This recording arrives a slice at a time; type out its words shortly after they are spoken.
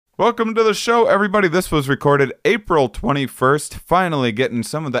Welcome to the show, everybody. This was recorded April 21st. Finally getting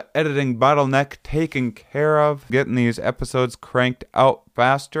some of the editing bottleneck taken care of, getting these episodes cranked out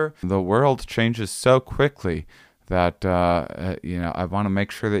faster. The world changes so quickly that, I want to make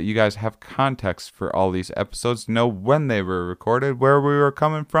sure that you guys have context for all these episodes, know when they were recorded, where we were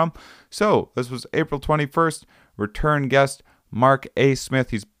coming from. So this was April 21st. Return guest Mark A. Smith.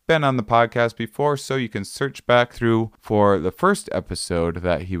 He's been on the podcast before, so you can search back through for the first episode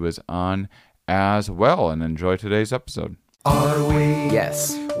that he was on as well and enjoy today's episode. Are we?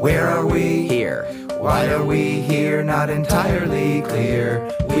 Yes. Where are we? Here. Why are we here? Not entirely clear.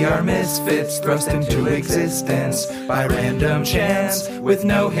 We are misfits thrust into existence by random chance, with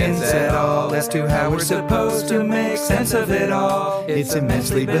no hints at all as to how we're supposed to make sense of it all. It's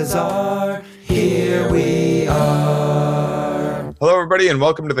immensely bizarre. Here we are. Hello, everybody, and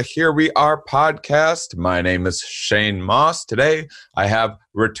welcome to the Here We Are podcast. My name is Shane Moss. Today, I have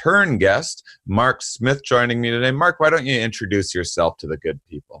return guest Mark Smith joining me today. Mark, why don't you introduce yourself to the good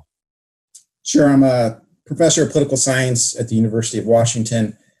people? Sure. I'm a professor of political science at the University of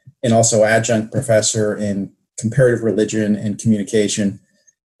Washington and also adjunct professor in comparative religion and communication.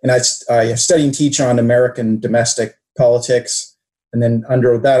 And I study and teach on American domestic politics. And then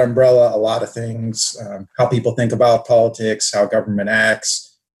under that umbrella, a lot of things, how people think about politics, how government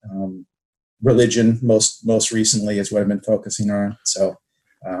acts, religion most recently is what I've been focusing on. So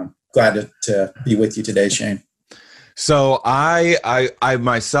glad to be with you today, Shane. So I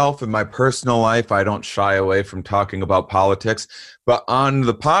myself, in my personal life, I don't shy away from talking about politics, but on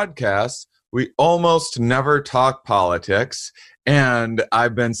the podcast, we almost never talk politics. And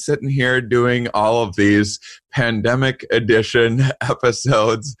I've been sitting here doing all of these pandemic edition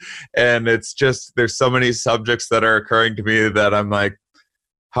episodes, and it's just, there's so many subjects that are occurring to me that I'm like,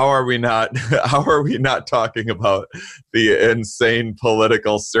 how are we not talking about the insane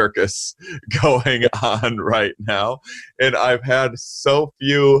political circus going on right now? And I've had so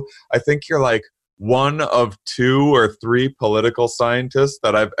few, I think you're like one of 2 or 3 political scientists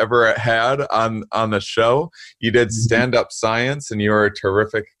that I've ever had on the show. You did stand-up science, and you were a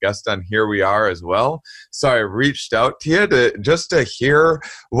terrific guest on Here We Are as well. So I reached out to you to hear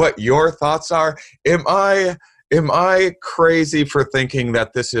what your thoughts are. Am I crazy for thinking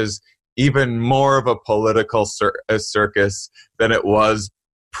that this is even more of a political circus than it was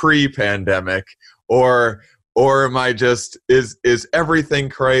pre-pandemic, or am I just, is everything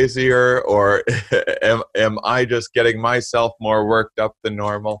crazier, or am I just getting myself more worked up than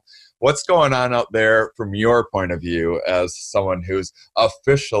normal? What's going on out there from your point of view as someone who's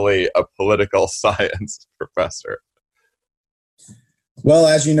officially a political science professor? Well,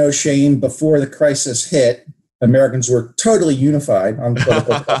 as you know, Shane, before the crisis hit, Americans were totally unified on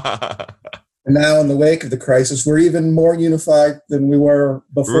political topics. And now in the wake of the crisis, we're even more unified than we were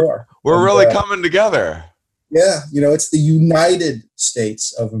before. We're really coming together. Yeah, it's the United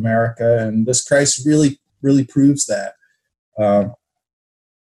States of America, and this crisis really proves that.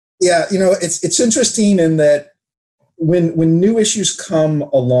 It's interesting in that when new issues come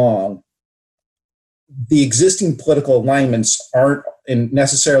along, the existing political alignments aren't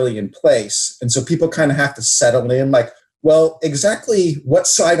necessarily in place, and so people kind of have to settle in. Like, well, exactly what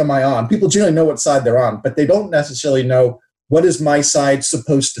side am I on? People generally know what side they're on, but they don't necessarily know what is my side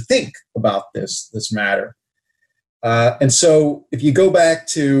supposed to think about this matter. And so if you go back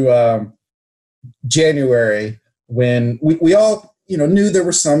to January, when we all, knew there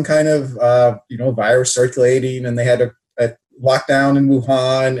was some kind of, virus circulating, and they had a lockdown in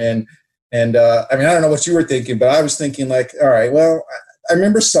Wuhan. And I don't know what you were thinking, but I was thinking like, all right, well, I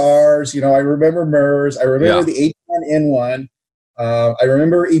remember SARS, I remember MERS, I remember the H1N1, I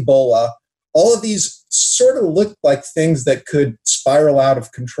remember Ebola. All of these sort of looked like things that could spiral out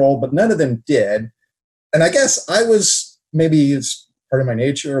of control, but none of them did. And I guess I was, maybe it's part of my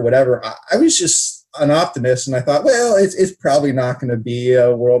nature or whatever, I was just an optimist, and I thought, well, it's probably not going to be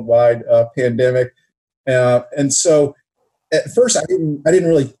a worldwide pandemic. And so at first I didn't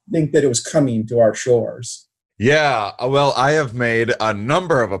really think that it was coming to our shores. Yeah, well, I have made a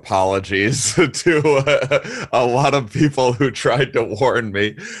number of apologies to a lot of people who tried to warn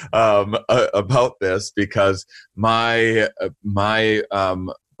me about this, because my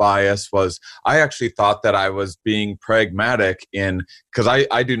bias was, I actually thought that I was being pragmatic because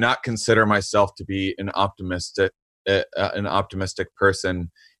I do not consider myself to be an optimistic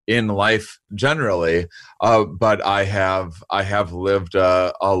person in life generally, but I have lived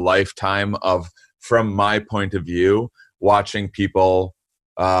a lifetime of, from my point of view, watching people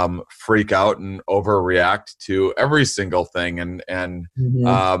freak out and overreact to every single thing, and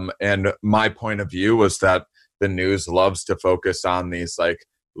my point of view was that the news loves to focus on these like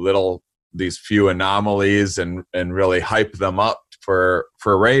these few anomalies and really hype them up for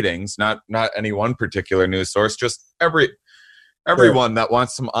ratings. Not any one particular news source, just everyone that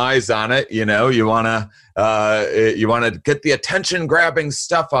wants some eyes on it. You want to get the attention grabbing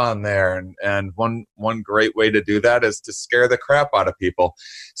stuff on there, and one great way to do that is to scare the crap out of people.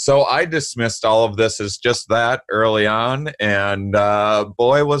 So I dismissed all of this as just that early on, and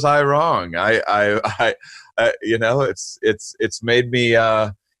boy was I wrong. It's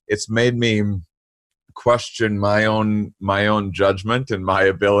made me question my own judgment and my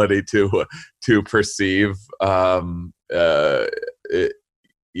ability to perceive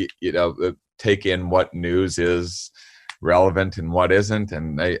take in what news is relevant and what isn't,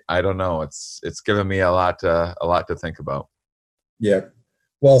 and I don't know. It's given me a lot to think about. Yeah.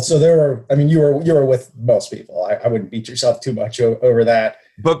 Well, so you were with most people. I wouldn't beat yourself too much over that.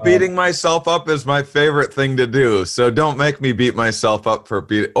 But beating myself up is my favorite thing to do. So don't make me beat myself up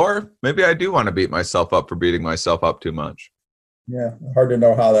or maybe I do want to beat myself up for beating myself up too much. Yeah, hard to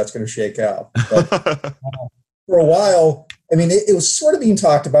know how that's going to shake out. But, for a while, it was sort of being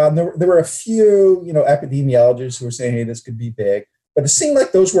talked about, and there were a few, epidemiologists who were saying, hey, this could be big. But it seemed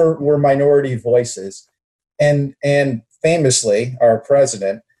like those were minority voices. And famously, our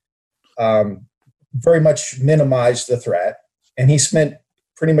president very much minimized the threat. And he spent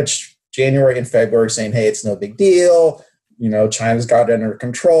pretty much January and February saying, hey, it's no big deal. China's got it under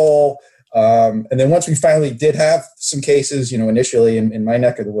control. And then once we finally did have some cases, initially in my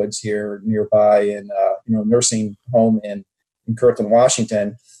neck of the woods here nearby in, nursing home in Kirkland,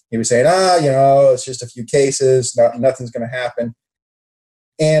 Washington, he was saying, it's just a few cases, nothing's going to happen.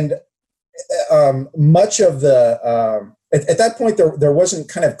 And much of the, at that point, there wasn't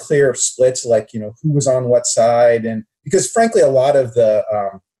kind of clear splits, like, who was on what side. And because frankly, a lot of the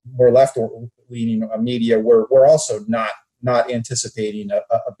more left-leaning media were also not anticipating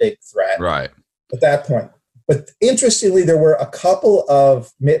a big threat right at that point. But interestingly, there were a couple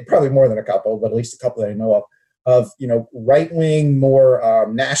of, probably more than a couple, but at least a couple that I know of right-wing, more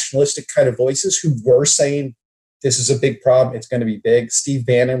nationalistic kind of voices who were saying, this is a big problem, it's going to be big. Steve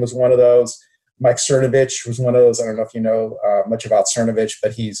Bannon was one of those. Mike Cernovich was one of those. I don't know if you know much about Cernovich,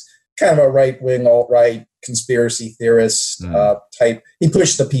 but he's kind of a right-wing, alt-right conspiracy theorist type. He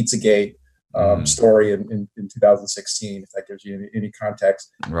pushed the Pizzagate story in 2016, if that gives you any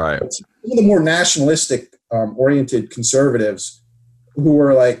context. Right. But some of the more nationalistic oriented conservatives who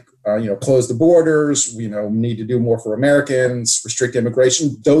were like, close the borders, we need to do more for Americans, restrict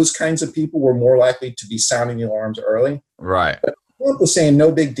immigration. Those kinds of people were more likely to be sounding the alarms early. Right. But Trump was saying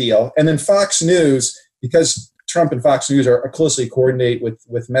no big deal. And then Fox News, because Trump and Fox News are closely coordinate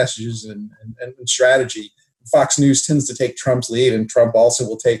with messages and strategy, Fox News tends to take Trump's lead, and Trump also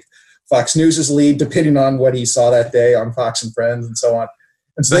will take Fox News' lead, depending on what he saw that day on Fox and Friends and so on.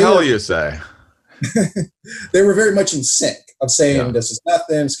 And so you say? They were very much in sync of saying, this is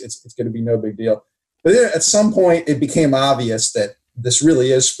nothing, it's going to be no big deal. But then at some point, it became obvious that this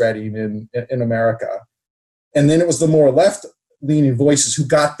really is spreading in America. And then it was the more left-leaning voices who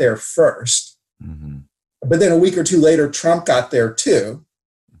got there first. Mm-hmm. But then a week or two later, Trump got there too.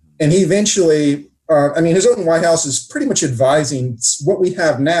 And he eventually, his own White House is pretty much advising what we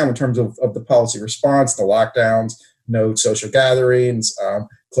have now in terms of the policy response, the lockdowns, no social gatherings,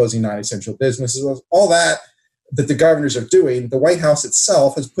 closing non-essential businesses, all that the governors are doing. The White House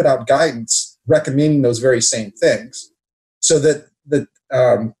itself has put out guidance recommending those very same things, so that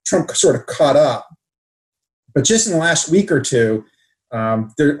Trump sort of caught up. But just in the last week or two,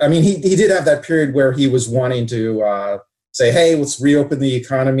 he did have that period where he was wanting to say, hey, let's reopen the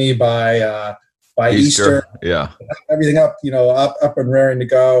economy by Easter. Yeah. Everything up and raring to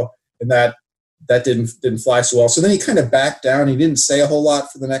go. And that didn't fly so well. So then he kind of backed down. He didn't say a whole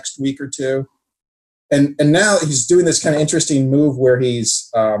lot for the next week or two. And now he's doing this kind of interesting move where he's,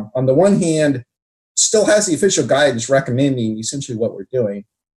 on the one hand, still has the official guidance recommending essentially what we're doing.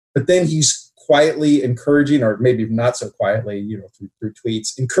 But then he's quietly encouraging, or maybe not so quietly, through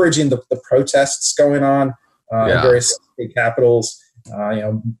tweets, encouraging the protests going on in various state capitals.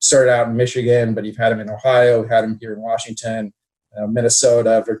 Started out in Michigan, but you've had him in Ohio, you've had him here in Washington,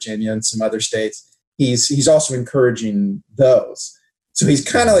 Minnesota, Virginia, and some other states. He's also encouraging those. So he's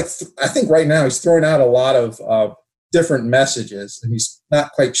kind of like, I think right now he's throwing out a lot of different messages, and he's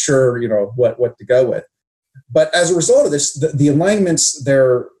not quite sure, what to go with. But as a result of this, the alignments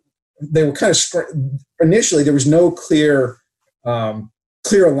there, they were kind of initially there was no clear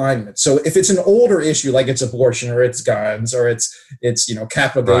alignment. So if it's an older issue, like it's abortion or it's guns or it's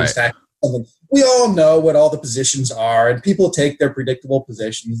capital gains tax, something, we all know what all the positions are, and people take their predictable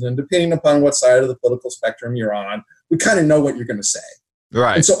positions. And depending upon what side of the political spectrum you're on, we kind of know what you're going to say.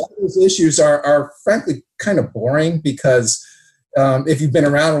 Right. And so all those issues are frankly kind of boring because if you've been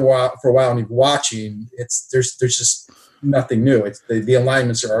around for a while and you're watching, there's just nothing new. It's the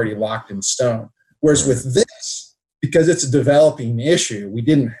alignments are already locked in stone. Whereas with this, because it's a developing issue, we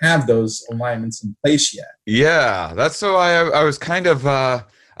didn't have those alignments in place yet. Yeah, that's so I was kind of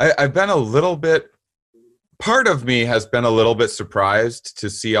I've been a little bit. Part of me has been a little bit surprised to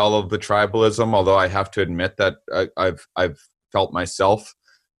see all of the tribalism, although I have to admit that I've felt myself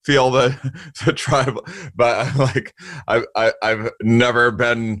feel the tribal, but like I've never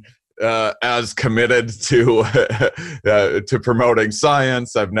been as committed to promoting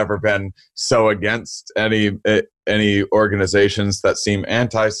science. I've never been so against any organizations that seem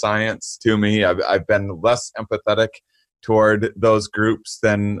anti-science to me. I've been less empathetic toward those groups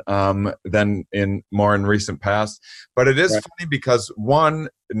than in recent past. But it is funny because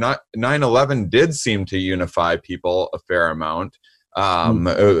 9/11 did seem to unify people a fair amount.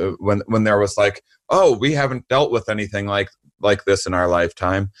 When there was like, oh, we haven't dealt with anything like this in our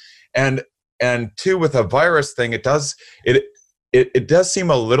lifetime. And two, with a virus thing, it does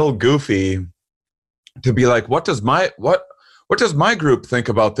seem a little goofy to be like, what does my group think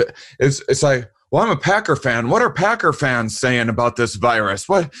about that? It's like, well, I'm a Packer fan. What are Packer fans saying about this virus?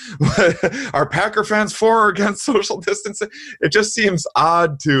 What are Packer fans for or against social distancing? It just seems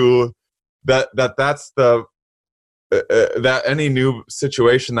odd to that's the that any new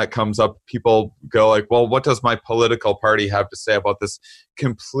situation that comes up, people go like, well, what does my political party have to say about this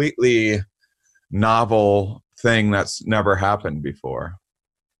completely novel thing that's never happened before?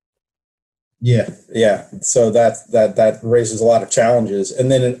 Yeah. So that raises a lot of challenges.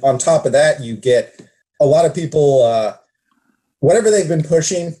 And then on top of that, you get a lot of people, whatever they've been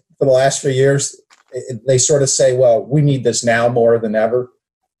pushing for the last few years, they sort of say, well, we need this now more than ever.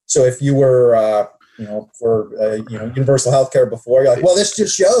 So if you were, for universal healthcare before, you're like, well, this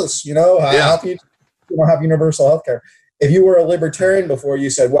just shows, how you don't have universal healthcare. If you were a libertarian before,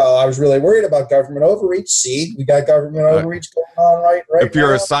 you said, well, I was really worried about government overreach. See, we got government overreach going on right If you're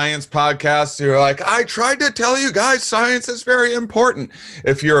now. a science podcast, you're like, I tried to tell you guys, science is very important.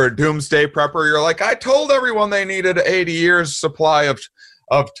 If you're a doomsday prepper, you're like, I told everyone they needed 80 years supply of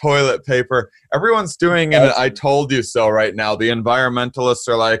toilet paper. Everyone's doing an I told you so right now. The environmentalists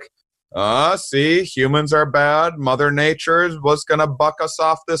are like, see, humans are bad. Mother Nature was going to buck us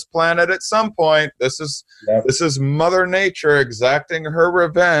off this planet at some point. This is Mother Nature exacting her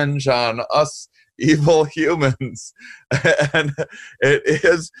revenge on us evil humans. And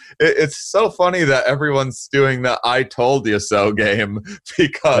it's so funny that everyone's doing the I told you so game,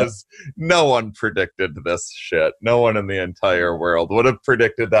 because no one predicted this shit. No one in the entire world would have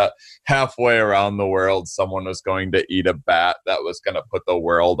predicted that halfway around the world someone was going to eat a bat that was going to put the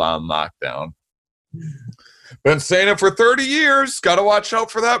world on lockdown. Been saying it for 30 years. Got to watch out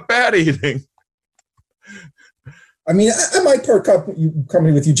for that bat eating. I mean, I might part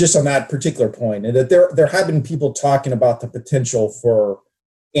company with you just on that particular point, and that there have been people talking about the potential for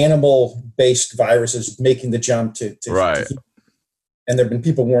animal-based viruses making the jump to right. And there have been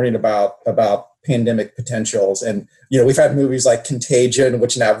people warning about pandemic potentials, and we've had movies like Contagion,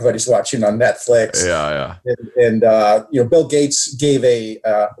 which now everybody's watching on Netflix. Yeah. And Bill Gates gave a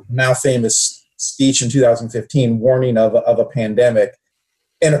now famous speech in 2015 warning of a pandemic,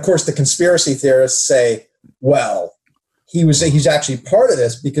 and of course the conspiracy theorists say, well, he's actually part of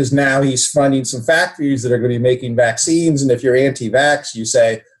this because now he's funding some factories that are going to be making vaccines. And if you're anti-vax, you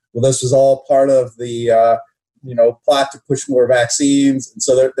say, well, this was all part of the plot to push more vaccines. And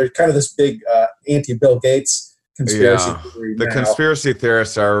so there's kind of this big anti-Bill Gates conspiracy theory the now. Conspiracy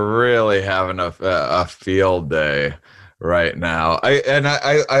theorists are really having a field day right now.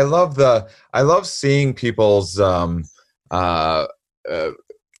 I love seeing people's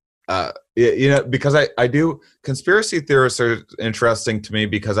because I do, conspiracy theorists are interesting to me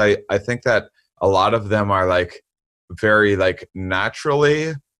because I think that a lot of them are like very like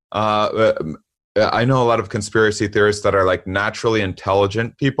naturally I know a lot of conspiracy theorists that are like naturally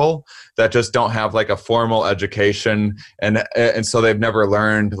intelligent people that just don't have like a formal education, and so they've never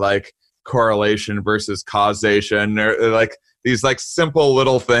learned like correlation versus causation, or like these like simple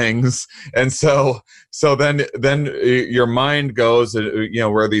little things. And so then your mind goes,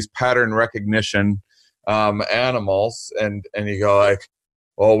 we're these pattern recognition animals, and you go like,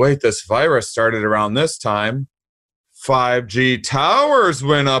 well, wait, this virus started around this time. 5G towers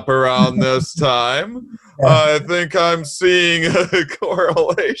went up around this time. I think I'm seeing a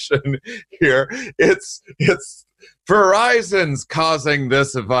correlation here. It's Verizon's causing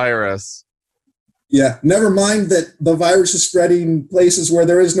this virus. Yeah, never mind that the virus is spreading places where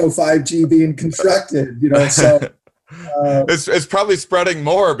there is no 5G being constructed. So It's probably spreading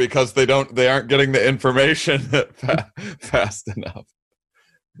more because they aren't getting the information fast enough.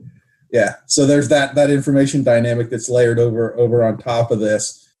 Yeah, so there's that information dynamic that's layered over on top of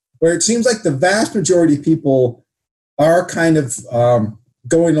this, where it seems like the vast majority of people are kind of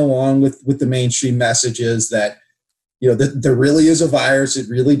going along with the mainstream messages that, that there really is a virus. It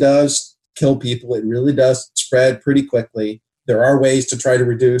really does kill people. It really does spread pretty quickly. There are ways to try to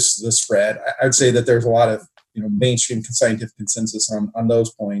reduce the spread. I would say that there's a lot of mainstream scientific consensus on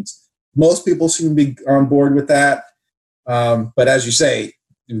those points. Most people seem to be on board with that, but as you say,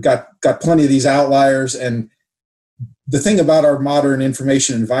 we've got plenty of these outliers. And the thing about our modern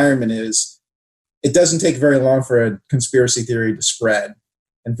information environment is it doesn't take very long for a conspiracy theory to spread,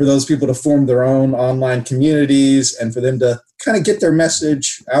 and for those people to form their own online communities and for them to kind of get their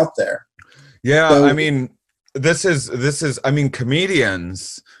message out there. Yeah, so, this is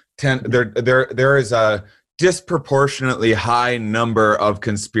comedians tend there is a disproportionately high number of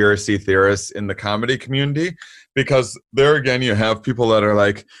conspiracy theorists in the comedy community, because there again you have people that are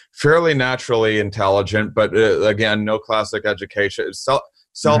like fairly naturally intelligent, but again, no classic education,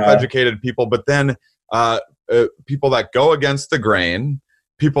 self-educated people, but then people that go against the grain,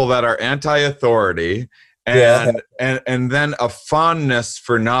 people that are anti-authority, and then a fondness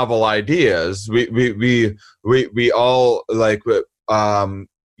for novel ideas. We all like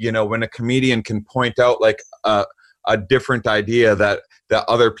when a comedian can point out like a different idea that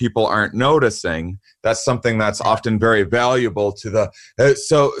other people aren't noticing, that's something that's often very valuable to the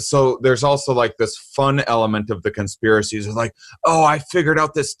so there's also like this fun element of the conspiracies of like, oh, I figured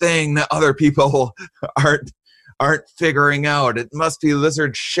out this thing that other people aren't figuring out. It must be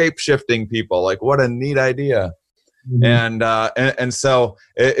lizard shape-shifting people. Like, what a neat idea. Mm-hmm. And so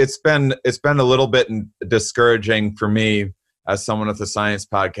it's been a little bit discouraging for me as someone with a science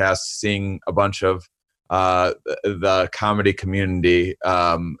podcast, seeing a bunch of the comedy community,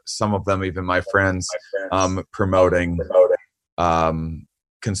 some of them even my friends, promoting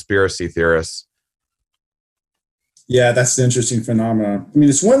conspiracy theorists. Yeah, that's the interesting phenomenon. I mean,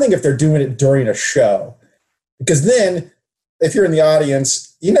 it's one thing if they're doing it during a show, because then if you're in the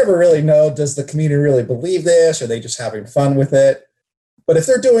audience, you never really know, does the community really believe this? Are they just having fun with it? But if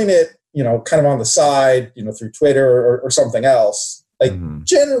they're doing it, kind of on the side, through Twitter or something else, like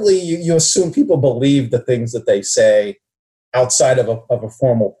generally you assume people believe the things that they say outside of a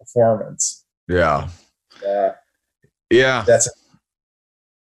formal performance. Yeah.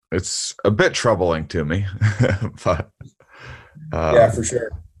 It's a bit troubling to me, but yeah, for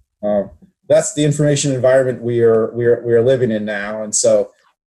sure. That's the information environment we are living in now, and so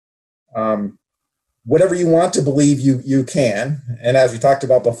whatever you want to believe, you can. And as we talked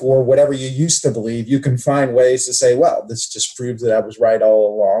about before, whatever you used to believe, you can find ways to say, well, this just proves that I was right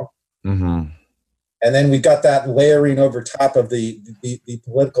all along. Mm-hmm. And then we've got that layering over top of the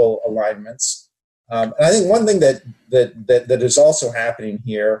political alignments. And I think one thing that is also happening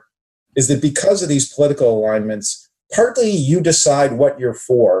here is that because of these political alignments, partly you decide what you're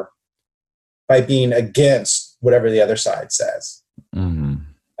for by being against whatever the other side says. Mm-hmm.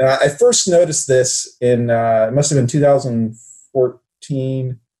 And I first noticed this in, it must have been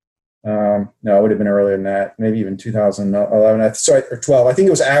 2014. No, it would have been earlier than that, maybe even 2011, or 12. I think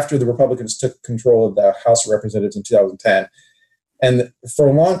it was after the Republicans took control of the House of Representatives in 2010. And for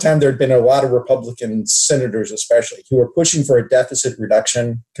a long time, there had been a lot of Republican senators, especially, who were pushing for a deficit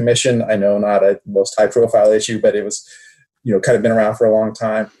reduction commission. I know not a most high-profile issue, but it was, kind of been around for a long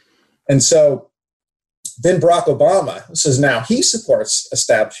time. And so then Barack Obama says now he supports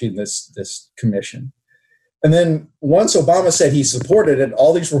establishing this commission. And then once Obama said he supported it,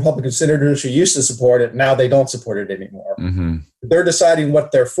 all these Republican senators who used to support it, now they don't support it anymore. Mm-hmm. They're deciding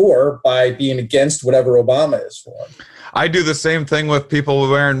what they're for by being against whatever Obama is for. I do the same thing with people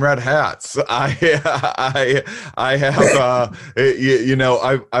wearing red hats. I have,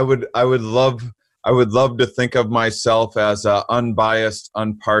 I would love to think of myself as an unbiased,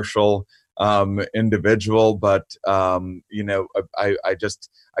 impartial individual, but I just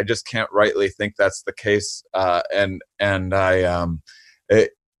can't rightly think that's the case. I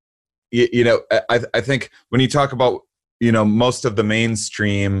think when you talk about, most of the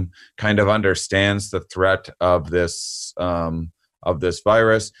mainstream kind of understands the threat of this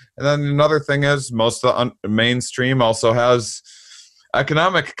virus, and then another thing is most of the mainstream also has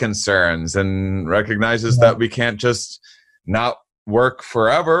economic concerns and recognizes that we can't just not work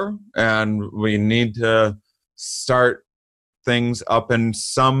forever, and we need to start things up in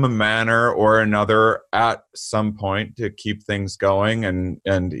some manner or another at some point to keep things going. And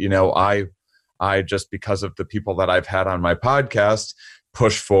I just, because of the people that I've had on my podcast,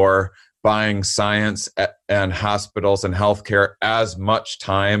 push for buying science and hospitals and healthcare as much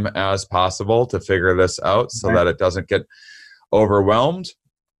time as possible to figure this out so that it doesn't get overwhelmed.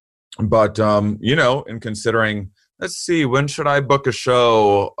 But, in considering, let's see, when should I book a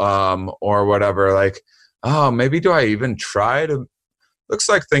show or whatever, like, maybe do I even try to, looks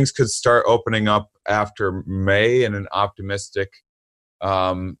like things could start opening up after May in an optimistic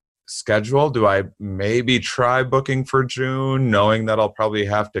schedule. Do I maybe try booking for June, knowing that I'll probably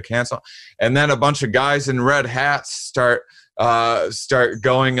have to cancel? And then a bunch of guys in red hats start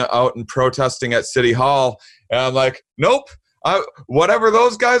going out and protesting at City Hall. And I'm like, nope, whatever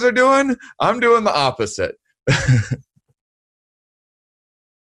those guys are doing, I'm doing the opposite.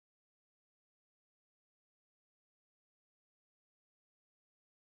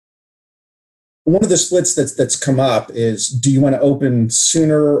 One of the splits that's come up is, do you want to open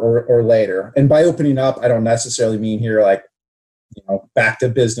sooner or later? And by opening up, I don't necessarily mean here like, back to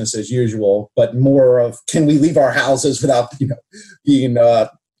business as usual, but more of, can we leave our houses without, being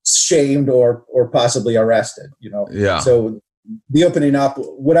shamed or possibly arrested? Yeah. So the opening up,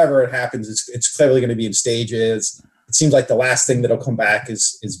 whatever it happens, it's clearly going to be in stages. It seems like the last thing that'll come back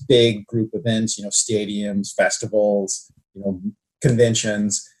is big group events, stadiums, festivals,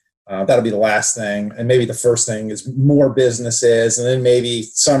 conventions. That'll be the last thing. And maybe the first thing is more businesses, and then maybe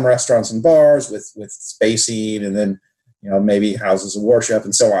some restaurants and bars with spacing, and then, maybe houses of worship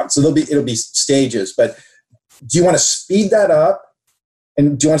and so on. So it'll be stages. But do you want to speed that up,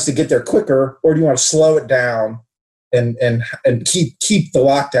 and do you want us to get there quicker, or do you want to slow it down and keep the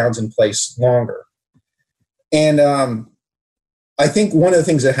lockdowns in place longer? And I think one of the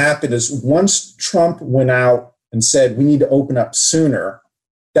things that happened is, once Trump went out and said we need to open up sooner,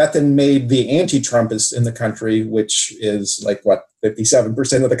 that then made the anti-Trumpists in the country, which is like,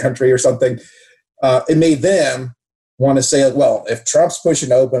 57% of the country or something, it made them want to say, well, if Trump's pushing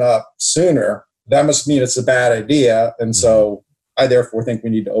to open up sooner, that must mean it's a bad idea. And so I therefore think we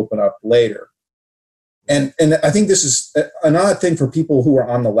need to open up later. And I think this is an odd thing for people who are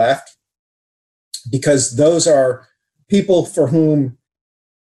on the left, because those are people for whom,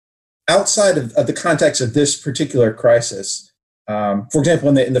 outside of the context of this particular crisis, for example,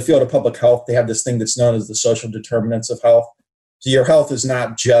 in the field of public health, they have this thing that's known as the social determinants of health. So your health is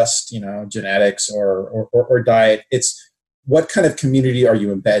not just, genetics or diet. It's what kind of community are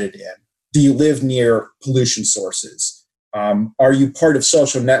you embedded in? Do you live near pollution sources? Are you part of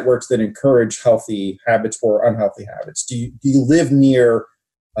social networks that encourage healthy habits or unhealthy habits? Do you live near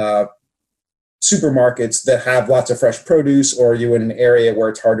supermarkets that have lots of fresh produce, or are you in an area where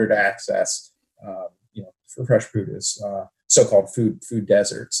it's harder to access, for fresh produce? So-called food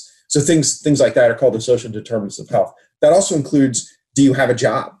deserts. So things like that are called the social determinants of health. That also includes, do you have a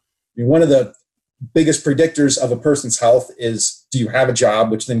job? One of the biggest predictors of a person's health is, do you have a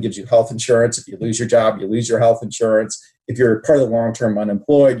job, which then gives you health insurance. If you lose your job, you lose your health insurance. If you're part of the long-term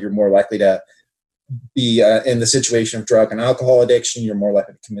unemployed, you're more likely to be in the situation of drug and alcohol addiction. You're more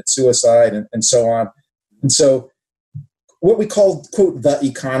likely to commit suicide, and so on. And so what we call, quote, the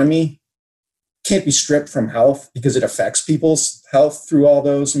economy can't be stripped from health, because it affects people's health through all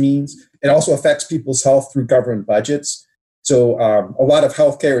those means. It also affects people's health through government budgets. So a lot of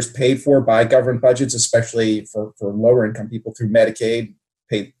healthcare is paid for by government budgets, especially for lower income people through Medicaid,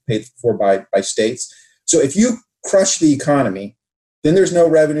 paid for by states. So if you crush the economy, then there's no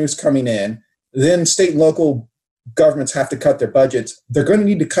revenues coming in. Then state and local governments have to cut their budgets. They're going to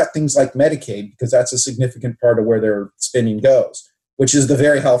need to cut things like Medicaid, because that's a significant part of where their spending goes, which is the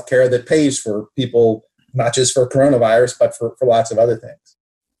very healthcare that pays for people, not just for coronavirus, but for lots of other things.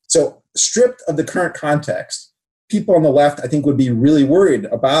 So stripped of the current context, people on the left, I think, would be really worried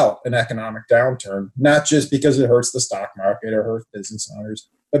about an economic downturn, not just because it hurts the stock market or hurts business owners,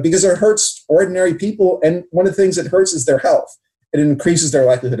 but because it hurts ordinary people. And one of the things it hurts is their health, and it increases their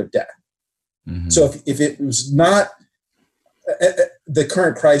likelihood of death. Mm-hmm. So if it was not the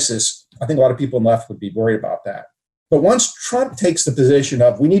current crisis, I think a lot of people on the left would be worried about that. But once Trump takes the position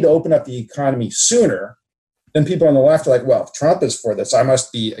of, we need to open up the economy sooner, then people on the left are like, well, if Trump is for this, I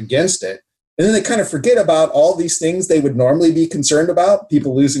must be against it. And then they kind of forget about all these things they would normally be concerned about: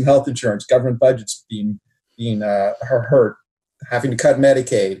 people losing health insurance, government budgets being hurt, having to cut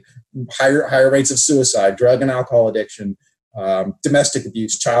Medicaid, higher rates of suicide, drug and alcohol addiction, domestic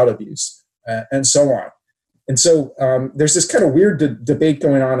abuse, child abuse, and so on. And so there's this kind of weird debate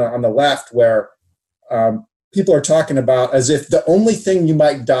going on the left, where people are talking about as if the only thing you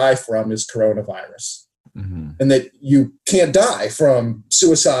might die from is coronavirus. Mm-hmm. And that you can't die from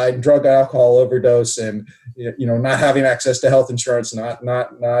suicide, drug, alcohol overdose, and not having access to health insurance, not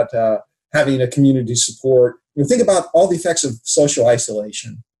having a community support. Think about all the effects of social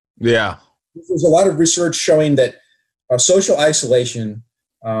isolation. Yeah. There's a lot of research showing that social isolation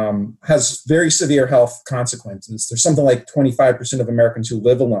has very severe health consequences. There's something like 25% of Americans who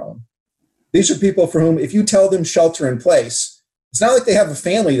live alone. These are people for whom, if you tell them shelter in place, it's not like they have a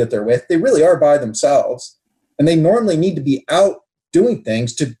family that they're with. They really are by themselves. And they normally need to be out doing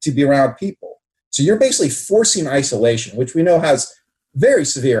things to be around people. So you're basically forcing isolation, which we know has very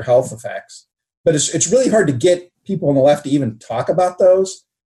severe health effects. But it's really hard to get people on the left to even talk about those,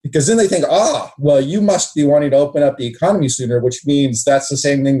 because then they think, well, you must be wanting to open up the economy sooner, which means that's the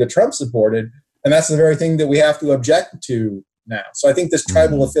same thing that Trump supported. And that's the very thing that we have to object to now. So I think this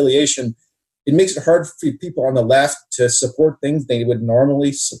tribal affiliation, it makes it hard for people on the left to support things they would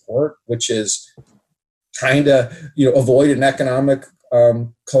normally support, which is trying to avoid an economic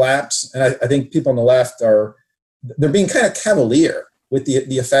collapse. And I think people on the left they're being kind of cavalier with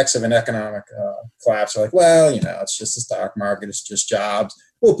the effects of an economic collapse. They're like, well, it's just the stock market, it's just jobs.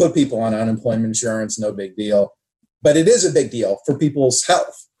 We'll put people on unemployment insurance, no big deal. But it is a big deal for people's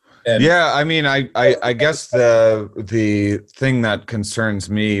health. And yeah, I mean, I guess the thing that concerns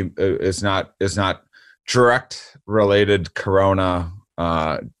me is not direct related corona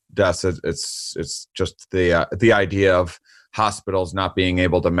deaths. It's just the idea of hospitals not being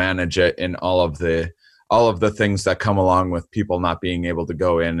able to manage it, and all of the things that come along with people not being able to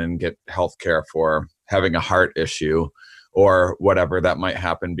go in and get health care for having a heart issue or whatever that might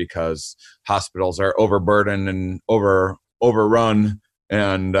happen because hospitals are overburdened and overrun.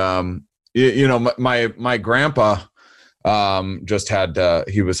 And my grandpa just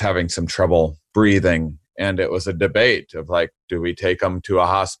he was having some trouble breathing, and it was a debate of like, do we take him to a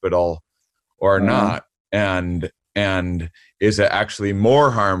hospital or not? And is it actually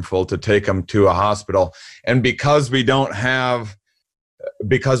more harmful to take them to a hospital? And because we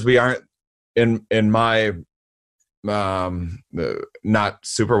aren't, in my not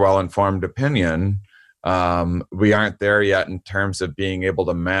super well informed opinion, we aren't there yet in terms of being able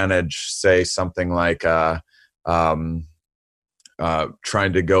to manage, say, something like trying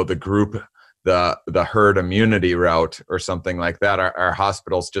to go the herd immunity route or something like that. Our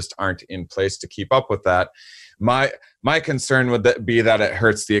hospitals just aren't in place to keep up with that. My concern would be that it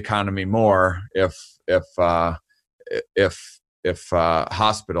hurts the economy more if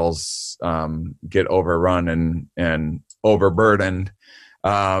hospitals get overrun and overburdened.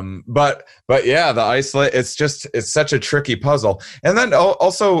 But yeah, the isolate, it's such a tricky puzzle. And then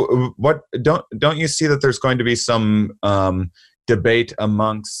also, what don't you see that there's going to be some debate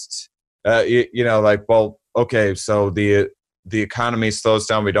amongst like, well, okay, so the economy slows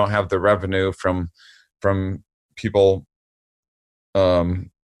down, we don't have the revenue from people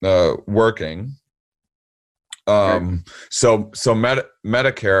working, so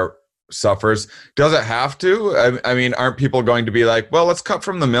Medicare suffers. Does it have to? I mean, aren't people going to be like, well, let's cut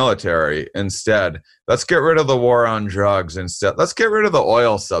from the military instead, let's get rid of the war on drugs instead, let's get rid of the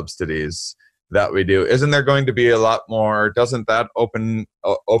oil subsidies that we do? Isn't there going to be a lot more, doesn't that open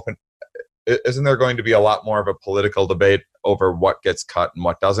isn't there going to be a lot more of a political debate over what gets cut and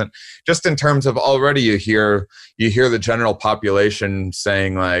what doesn't? Just in terms of, already you hear the general population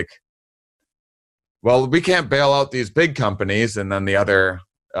saying like, well, we can't bail out these big companies, and then the other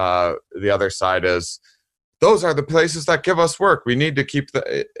side is, those are the places that give us work, we need to keep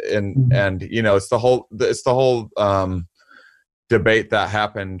and it's the whole debate that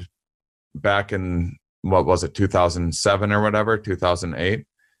happened back in, what was it, 2007 or whatever, 2008.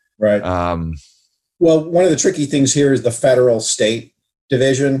 Right. Well, one of the tricky things here is the federal state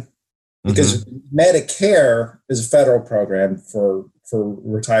division, because Medicare is a federal program for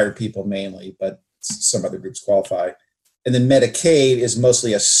retired people mainly, but some other groups qualify. And then Medicaid is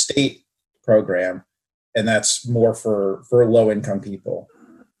mostly a state program, and that's more for low-income people.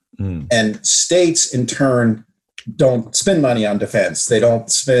 And states, in turn, don't spend money on defense. They don't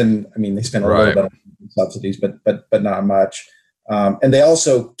spend, they spend a little bit on subsidies, but not much. And they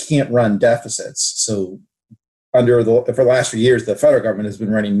also can't run deficits. So for the last few years, the federal government has been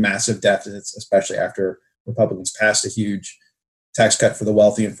running massive deficits, especially after Republicans passed a huge tax cut for the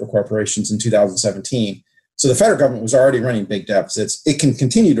wealthy and for corporations in 2017. So the federal government was already running big deficits. It can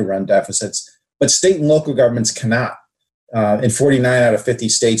continue to run deficits, but state and local governments cannot. In 49 out of 50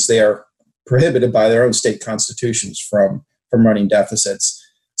 states, they are prohibited by their own state constitutions from running deficits.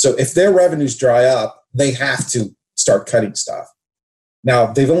 So if their revenues dry up, they have to start cutting stuff. Now,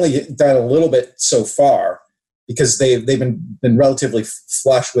 they've only done a little bit so far because they've been relatively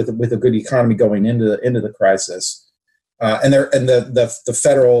flush with a good economy going into the crisis. And the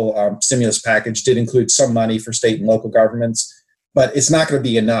federal stimulus package did include some money for state and local governments, but it's not going to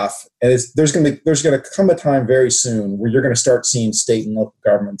be enough. And there's going to come a time very soon where you're going to start seeing state and local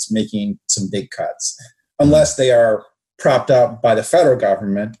governments making some big cuts, unless they are propped up by the federal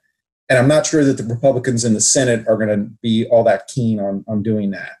government. And I'm not sure that the Republicans in the Senate are going to be all that keen on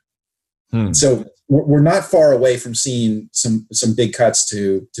doing that. So we're not far away from seeing some big cuts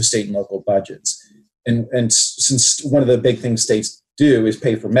to state and local budgets. And since one of the big things states do is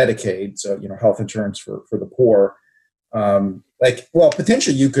pay for Medicaid, so health insurance for the poor,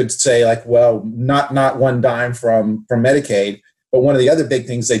 potentially you could say not one dime from Medicaid, but one of the other big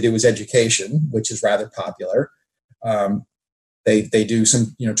things they do is education, which is rather popular. They do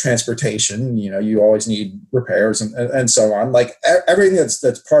some transportation. You always need repairs and so on. Like everything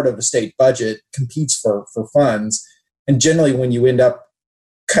that's part of the state budget competes for funds, and generally when you end up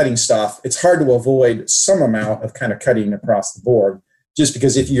cutting stuff, it's hard to avoid some amount of kind of cutting across the board. Just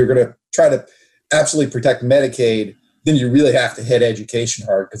because if you're going to try to absolutely protect Medicaid, then you really have to hit education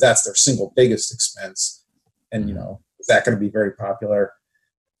hard because that's their single biggest expense, and is that going to be very popular?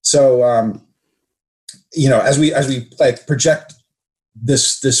 So as we project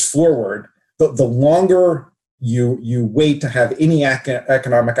this forward, the longer you wait to have any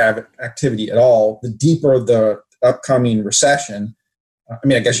economic activity at all, the deeper the upcoming recession. I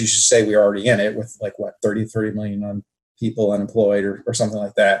mean, I guess you should say we're already in it with 30 million people unemployed or something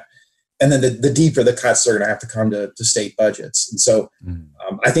like that. And then the deeper the cuts are going to have to come to state budgets. And so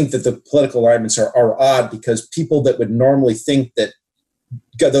I think that the political alignments are odd because people that would normally think that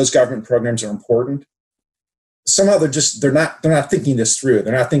those government programs are important, somehow they're not thinking this through.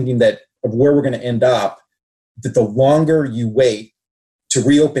 They're not thinking that of where we're going to end up, that the longer you wait to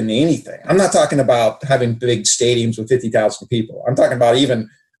reopen anything. I'm not talking about having big stadiums with 50,000 people. I'm talking about even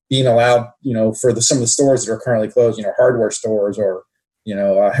being allowed, for some of the stores that are currently closed, hardware stores or,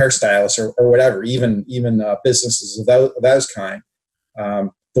 hairstylists or whatever, even businesses of those kind.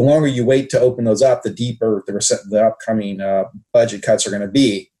 The longer you wait to open those up, the deeper the upcoming budget cuts are going to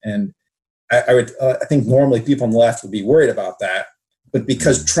be. And I think normally people on the left would be worried about that. But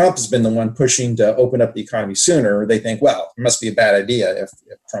because Trump has been the one pushing to open up the economy sooner, they think, well, it must be a bad idea if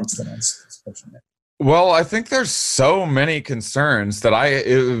Trump's the one pushing it. Well, I think there's so many concerns that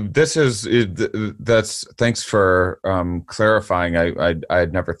that's thanks for clarifying. I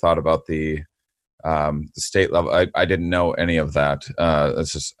had never thought about the state level. I didn't know any of that.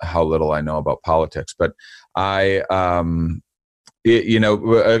 That's just how little I know about politics. But a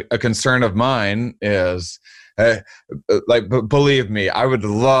concern of mine is, believe me, I would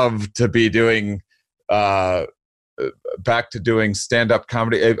love to be doing back to doing stand-up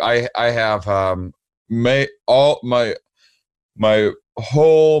comedy. I have my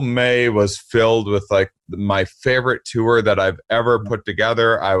whole May was filled with my favorite tour that I've ever put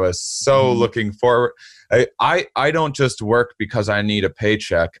together. I was so looking forward. I don't just work because I need a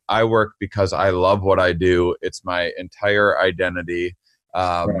paycheck. I work because I love what I do. It's my entire identity.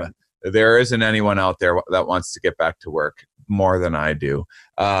 Right. There isn't anyone out there that wants to get back to work more than I do.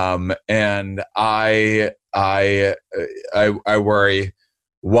 And I worry,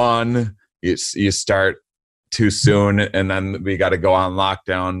 one, you start too soon and then we got to go on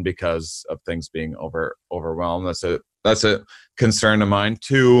lockdown because of things being overwhelmed. That's a concern of mine.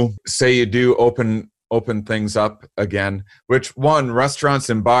 Two, say you do open things up again, which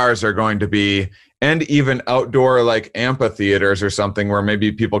restaurants and bars are going to be, and even outdoor amphitheaters or something where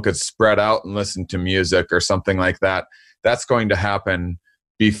maybe people could spread out and listen to music or something like that. That's going to happen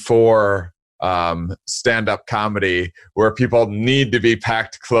before stand-up comedy, where people need to be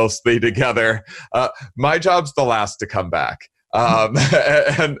packed closely together. My job's the last to come back.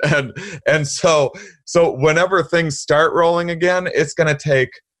 And so whenever things start rolling again, it's going to take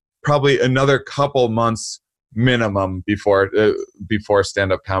probably another couple months minimum before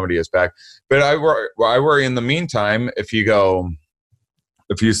stand-up comedy is back. But I worry in the meantime, if you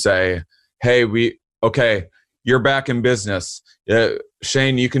say, hey, you're back in business.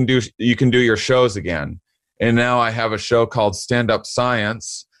 Shane, you can do your shows again. And now I have a show called Stand Up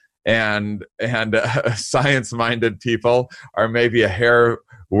Science, and science-minded people are maybe a hair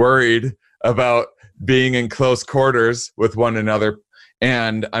worried about being in close quarters with one another.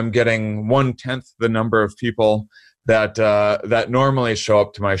 And I'm getting 1/10 the number of people that normally show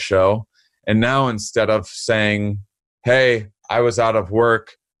up to my show. And now instead of saying, hey, I was out of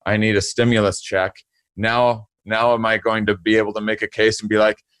work, I need a stimulus check, now am I going to be able to make a case and be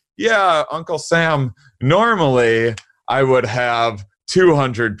like, yeah, Uncle Sam, normally I would have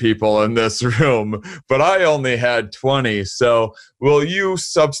 200 people in this room, but I only had 20. So will you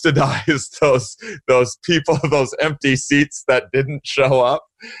subsidize those people, those empty seats that didn't show up?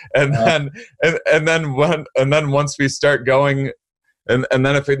 And then once we start going and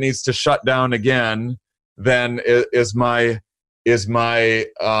then if it needs to shut down again, then is my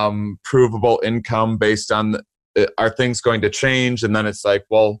provable income based on are things going to change? And then it's like,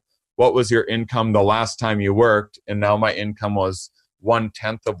 well, what was your income the last time you worked? And now my income was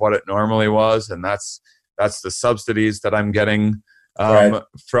 1/10 of what it normally was, and that's the subsidies that I'm getting Right.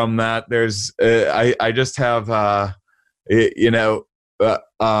 from that. There's I just have I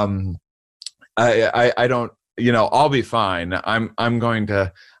don't, I'll be fine. I'm going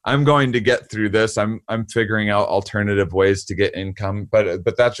to get through this. I'm figuring out alternative ways to get income,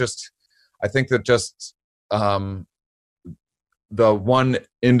 but that's just, I think that just the one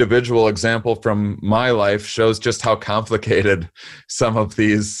individual example from my life shows just how complicated some of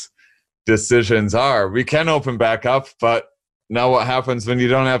these decisions are. We can open back up, but now what happens when you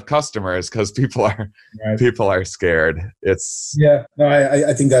don't have customers? Because people are scared.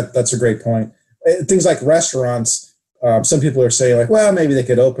 I think that's a great point. Things like restaurants, some people are saying like, well, maybe they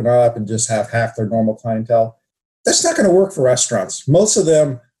could open up and just have half their normal clientele. That's not going to work for restaurants. Most of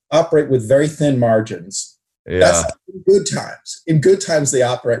them operate with very thin margins. Yeah. That's in good times. In good times, they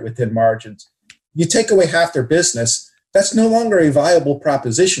operate with thin margins. You take away half their business, that's no longer a viable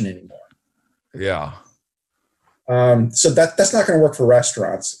proposition anymore. Yeah. So that's not going to work for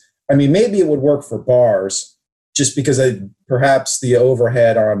restaurants. I mean, maybe it would work for bars, just because perhaps the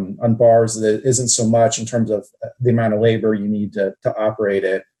overhead on bars that isn't so much in terms of the amount of labor you need to operate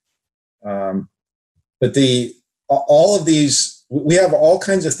it. But all of these, we have all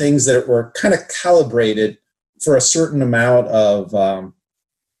kinds of things that were kind of calibrated for a certain amount of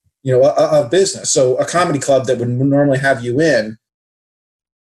business. So a comedy club that would normally have you in,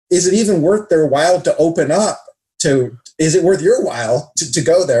 is it even worth their while to open up? Is it worth your while to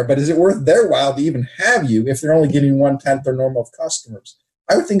go there? But is it worth their while to even have you if they're only getting 1/10 their normal of customers?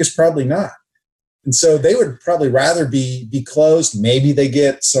 I would think it's probably not. And so they would probably rather be closed. Maybe they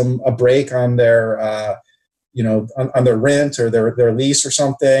get a break on their on their rent or their lease or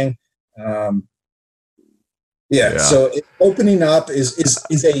something. So opening up is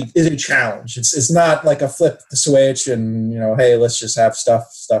a challenge. It's not like a flip the switch and hey, let's just have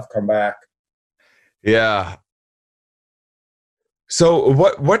stuff come back. Yeah. So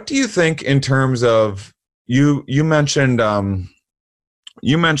what do you think in terms of you mentioned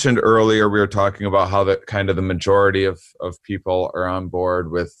earlier, we were talking about how the kind of the majority of people are on board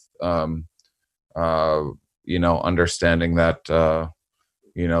with understanding that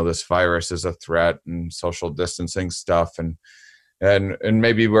this virus is a threat and social distancing stuff, and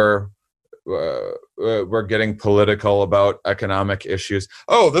maybe we're getting political about economic issues.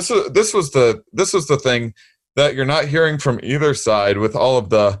 Oh, this was the thing that you're not hearing from either side with all of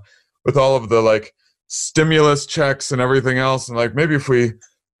the like stimulus checks and everything else, and like maybe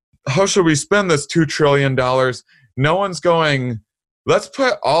how should we spend this $2 trillion? No one's going, let's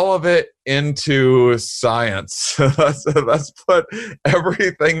put all of it into science. let's put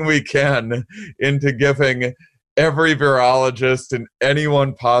everything we can into giving every virologist and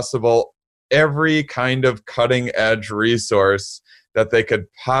anyone possible every kind of cutting edge resource that they could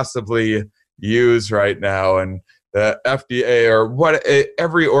possibly use right now, and the FDA or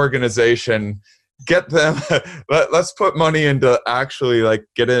every organization, get them. Let's put money into actually like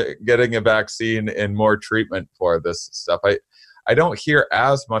getting a vaccine and more treatment for this stuff. I don't hear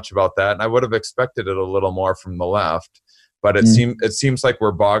as much about that, and I would have expected it a little more from the left, but it seems like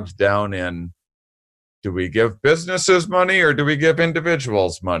we're bogged down in, do we give businesses money or do we give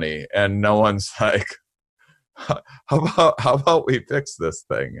individuals money? And no one's like, how about we fix this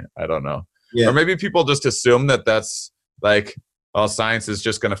thing? I don't know. Yeah. Or maybe people just assume that that's like, well, science is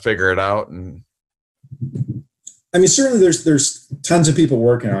just going to figure it out. And I mean, certainly there's tons of people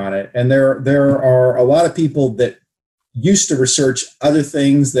working on it, and there are a lot of people that used to research other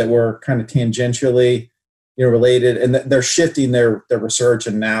things that were kind of tangentially, related, and they're shifting their research,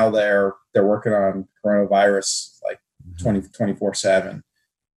 and now they're working on coronavirus like 24/7.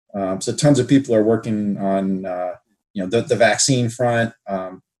 So tons of people are working on the vaccine front,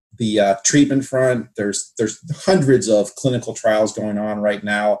 the treatment front. There's hundreds of clinical trials going on right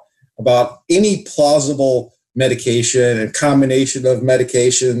now about any plausible medication and combination of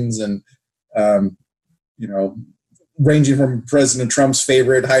medications, and ranging from President Trump's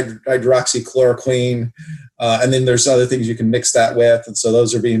favorite hydroxychloroquine, and then there's other things you can mix that with, and so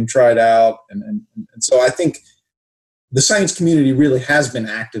those are being tried out, and so I think the science community really has been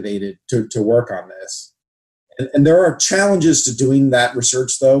activated to work on this, and there are challenges to doing that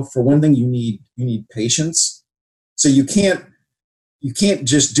research. Though, for one thing, you need patience, so you can't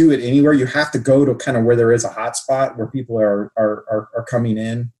just do it anywhere. You have to go to kind of where there is a hot spot where people are coming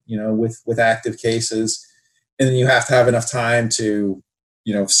in, with active cases. and then you have to have enough time to,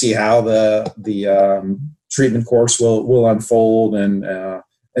 see how the treatment course will unfold and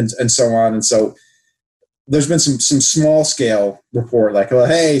so on. And so there's been some small scale report like, oh,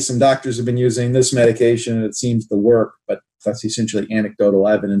 hey, some doctors have been using this medication and it seems to work, but that's essentially anecdotal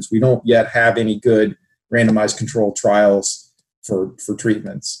evidence. We don't yet have any good randomized controlled trials for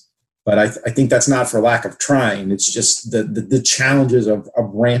treatments. But I think that's not for lack of trying. It's just the challenges of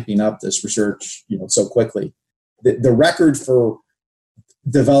ramping up this research, so quickly. The record for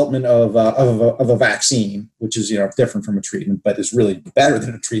development of a vaccine, which is different from a treatment, but is really better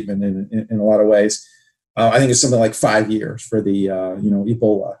than a treatment in a lot of ways. I think it's something like 5 years for the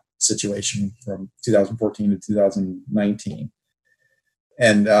Ebola situation from 2014 to 2019,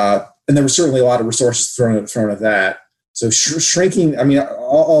 and there was certainly a lot of resources thrown at that. So shrinking, I mean,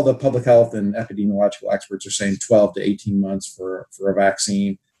 all the public health and epidemiological experts are saying 12 to 18 months for a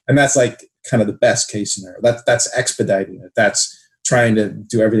vaccine. And that's like kind of the best case scenario. That's expediting it. That's trying to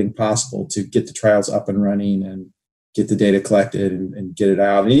do everything possible to get the trials up and running and get the data collected and get it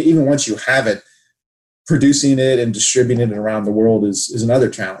out. And even once you have it, producing it and distributing it around the world is another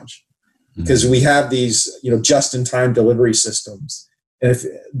challenge, because we have these, just-in-time delivery systems. And if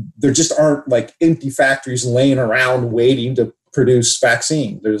there just aren't like empty factories laying around waiting to produce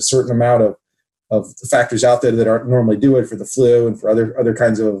vaccine, there's a certain amount of factories out there that aren't normally do it for the flu and for other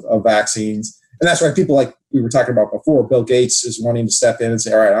kinds of vaccines. And that's why people like we were talking about before, Bill Gates is wanting to step in and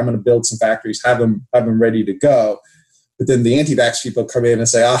say, all right, I'm going to build some factories, have them ready to go. But then the anti-vax people come in and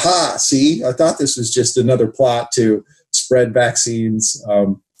say, aha, see, I thought this was just another plot to spread vaccines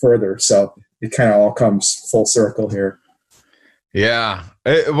further. So it kind of all comes full circle here. Yeah.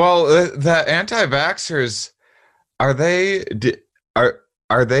 The anti-vaxxers, are they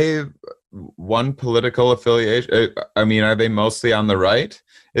one political affiliation? I mean, are they mostly on the right?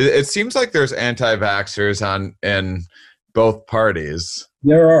 It seems like there's anti-vaxxers in both parties.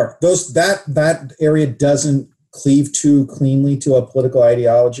 There are those. That area doesn't cleave too cleanly to a political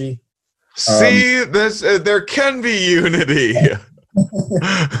ideology. See, there can be unity.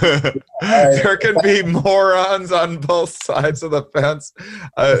 There can be morons on both sides of the fence,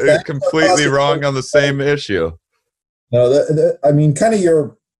 completely wrong on the same issue. No, I mean, kind of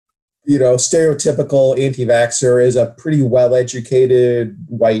your, stereotypical anti-vaxxer is a pretty well-educated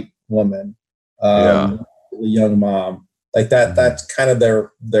white woman, a young mom, like that. That's kind of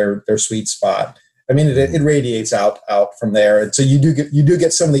their sweet spot. I mean, it radiates out from there, and so you do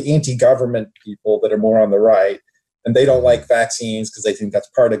get some of the anti-government people that are more on the right, and they don't like vaccines because they think that's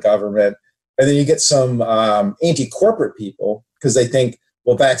part of government. And then you get some anti-corporate people because they think,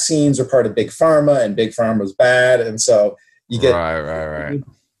 well, vaccines are part of big pharma and big pharma is bad. And so you get right.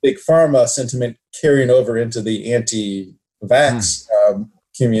 Big pharma sentiment carrying over into the anti-vax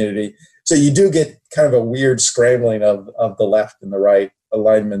community. So you do get kind of a weird scrambling of the left and the right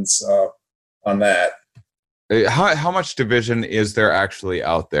alignments on that. How much division is there actually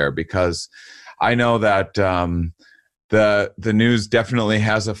out there? Because I know that the news definitely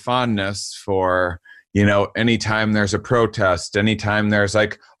has a fondness for, anytime there's a protest, anytime there's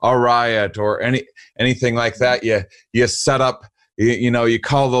like a riot or anything like that, you set up, you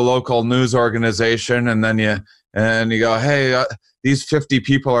call the local news organization and then you go, hey, these 50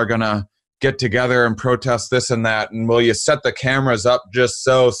 people are going to get together and protest this and that. And will you set the cameras up just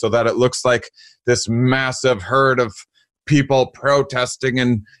so that it looks like this massive herd of people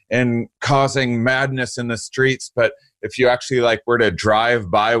protesting and causing madness in the streets? But if you actually were to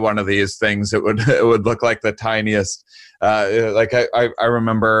drive by one of these things, it would look like the tiniest. I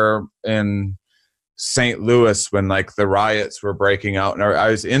remember in St. Louis when the riots were breaking out, and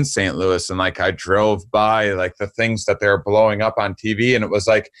I was in St. Louis and I drove by the things that they're blowing up on TV, and it was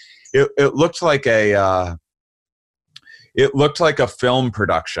it looked like a film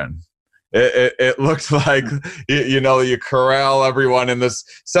production. It looked like, you corral everyone in this,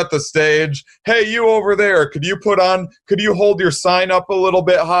 set the stage. Hey, you over there, could you hold your sign up a little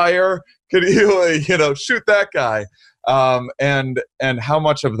bit higher? Could you, shoot that guy? And how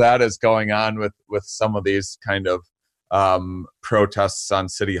much of that is going on with some of these kind of protests on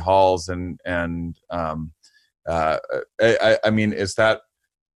city halls and I mean, is that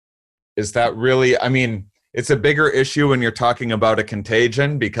really, I mean, it's a bigger issue when you're talking about a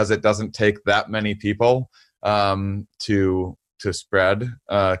contagion because it doesn't take that many people to spread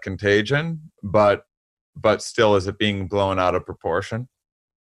contagion, but still, is it being blown out of proportion?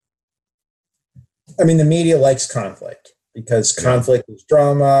 I mean, the media likes conflict because conflict is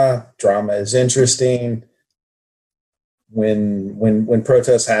drama. Drama is interesting. When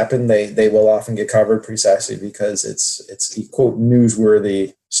protests happen, they will often get covered precisely because it's a quote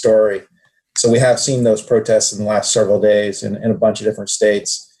newsworthy story. So we have seen those protests in the last several days in a bunch of different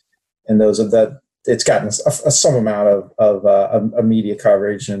states, and those of that it's gotten some amount of media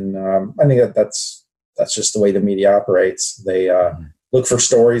coverage, and I think that's just the way the media operates. They look for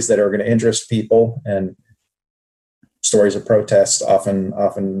stories that are going to interest people, and stories of protests often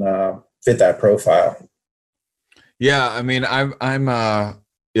fit that profile. Yeah, I mean, I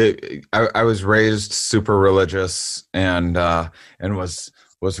was raised super religious and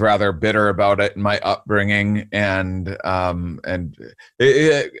was rather bitter about it in my upbringing, and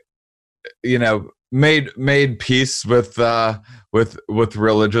made peace with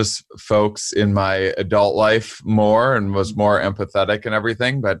religious folks in my adult life more, and was more empathetic and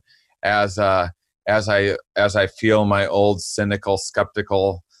everything. But as I feel my old cynical,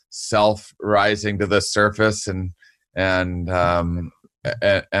 skeptical self rising to the surface, and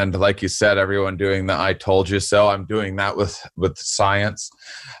like you said, everyone doing the "I told you so." I'm doing that with science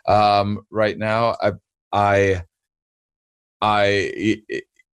right now. I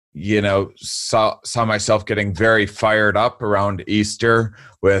saw myself getting very fired up around Easter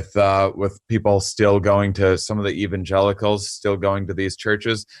with people still going to, some of the evangelicals still going to these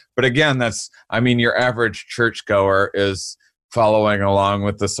churches. But again, your average churchgoer is following along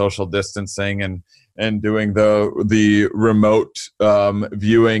with the social distancing and doing the remote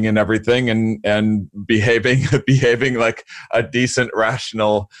viewing and everything, and behaving like a decent,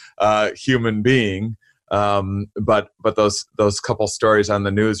 rational human being. But those couple stories on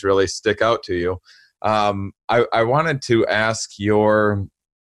the news really stick out to you. I wanted to ask your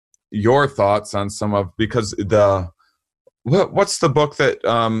thoughts on some of, because what's the book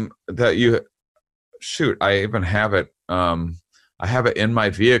that you shoot? I even have it. I have it in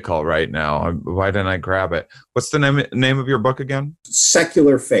my vehicle right now. Why didn't I grab it? What's the name of your book again?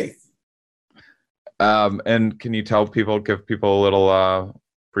 Secular Faith. And can you give people a little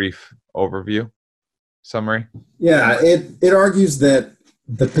brief overview? Summary? Yeah, it argues that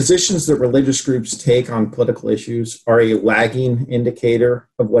the positions that religious groups take on political issues are a lagging indicator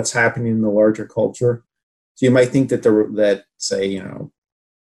of what's happening in the larger culture. So you might think that say,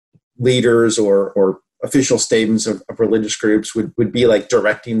 leaders or official statements of religious groups would be like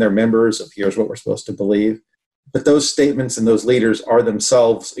directing their members of, here's what we're supposed to believe. But those statements and those leaders are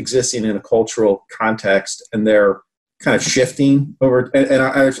themselves existing in a cultural context, and they're kind of shifting over. And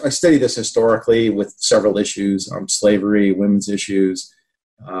I study this historically with several issues: slavery, women's issues,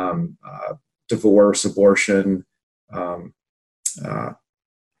 divorce, abortion,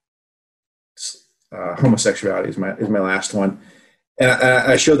 homosexuality is my last one. And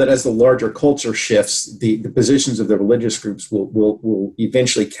I show that as the larger culture shifts, the positions of the religious groups will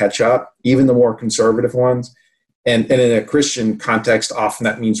eventually catch up, even the more conservative ones. And in a Christian context, often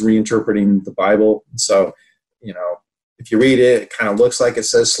that means reinterpreting the Bible. So, if you read it, it kind of looks like it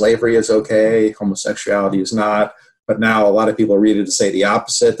says slavery is okay, homosexuality is not. But now a lot of people read it to say the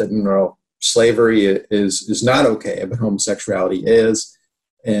opposite, that slavery is not okay, but homosexuality is.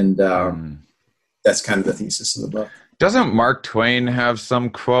 And that's kind of the thesis of the book. Doesn't Mark Twain have some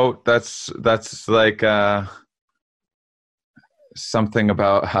quote that's like something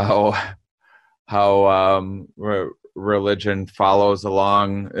about how religion follows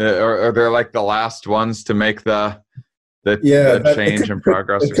along, or they're like the last ones to make the change and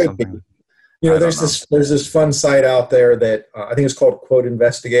progress, or something? There's this fun site out there that I think it's called Quote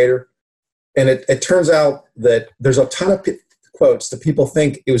Investigator, and it turns out that there's a ton of quotes that people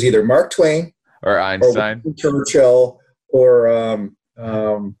think it was either Mark Twain or Einstein, or Churchill, or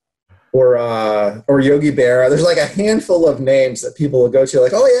Yogi Berra. There's like a handful of names that people will go to,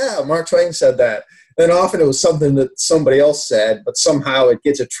 like, oh yeah, Mark Twain said that. And often it was something that somebody else said, but somehow it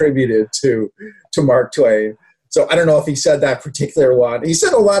gets attributed to Mark Twain. So I don't know if he said that particular one. He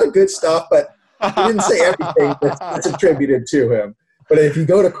said a lot of good stuff, but he didn't say everything that's attributed to him. But if you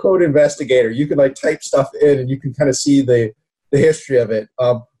go to Quote Investigator, you can like type stuff in, and you can kind of see the history of it.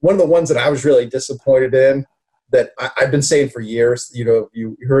 One of the ones that I was really disappointed in, that I've been saying for years,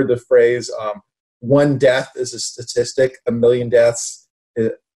 you heard the phrase, one death is a statistic, a million deaths.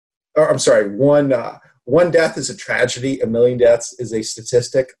 One death is a tragedy, a million deaths is a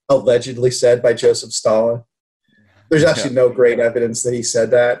statistic, allegedly said by Joseph Stalin. There's actually no great evidence that he said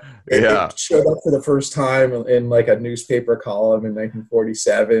that. It showed up for the first time in like a newspaper column in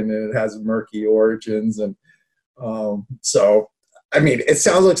 1947, and it has murky origins. And so, I mean, it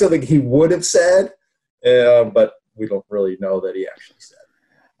sounds like something he would have said, but we don't really know that he actually said.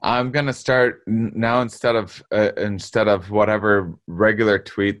 I'm gonna start now, instead of whatever regular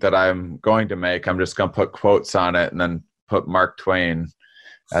tweet that I'm going to make, I'm just gonna put quotes on it and then put Mark Twain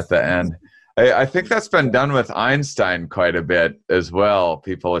at the end. I think that's been done with Einstein quite a bit as well.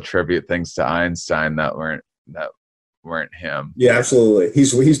 People attribute things to Einstein that weren't him. Yeah, absolutely.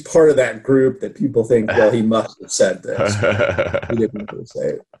 He's part of that group that people think, well, he must have said this, but he didn't really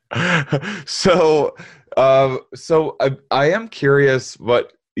say it. So I am curious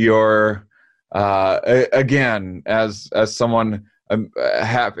what your again, as someone, I'm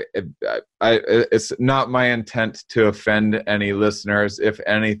happy. It's not my intent to offend any listeners. If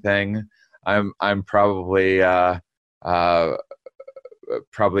anything, I'm probably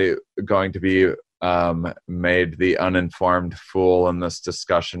probably going to be made the uninformed fool in this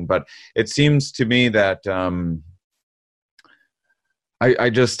discussion. But it seems to me that I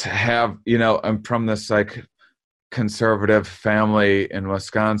just have, I'm from this like conservative family in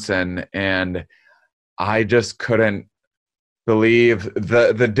Wisconsin, and I just couldn't believe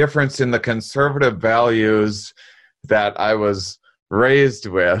the difference in the conservative values that I was raised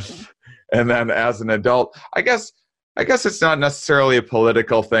with, and then as an adult, I guess it's not necessarily a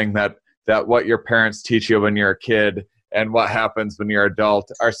political thing that what your parents teach you when you're a kid and what happens when you're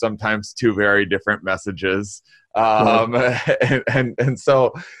adult are sometimes two very different messages. And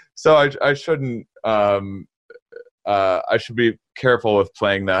so I shouldn't I should be careful with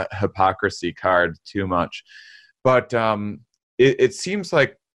playing that hypocrisy card too much. But it seems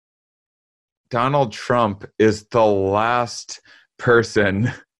like Donald Trump is the last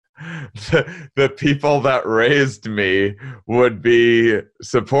person the people that raised me would be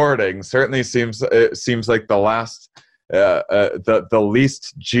supporting. Certainly it seems like the last the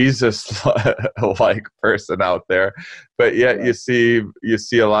least Jesus like person out there, but yet you see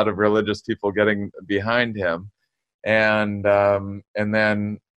a lot of religious people getting behind him, and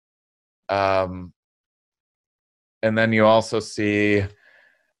then you also see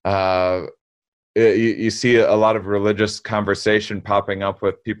you see a lot of religious conversation popping up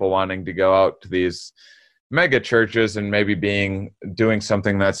with people wanting to go out to these mega churches and maybe doing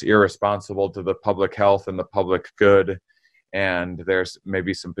something that's irresponsible to the public health and the public good, and there's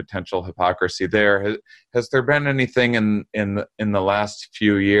maybe some potential hypocrisy there. Has there been anything in the last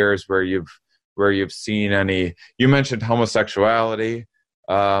few years where you've seen any? You mentioned homosexuality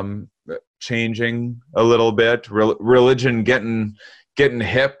changing a little bit, religion getting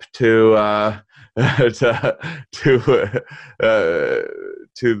hip to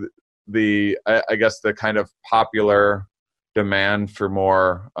the I guess the kind of popular demand for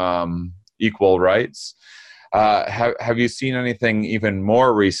more equal rights. Have you seen anything even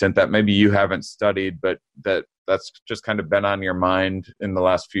more recent that maybe you haven't studied, but that's just kind of been on your mind in the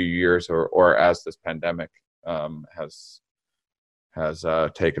last few years, or as this pandemic has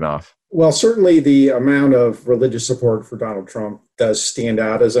taken off? Well, certainly the amount of religious support for Donald Trump does stand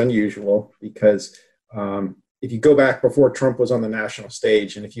out as unusual, because if you go back before Trump was on the national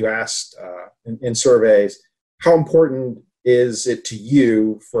stage, and if you asked in surveys, how important is it to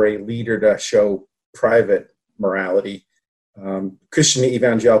you for a leader to show private morality, Christian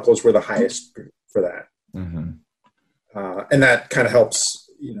evangelicals were the highest group for that. Mm-hmm. And that kind of helps,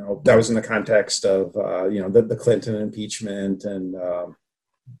 that was in the context of, the Clinton impeachment and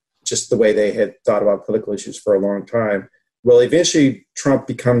just the way they had thought about political issues for a long time. Well, eventually Trump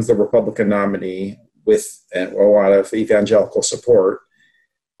becomes the Republican nominee with a lot of evangelical support.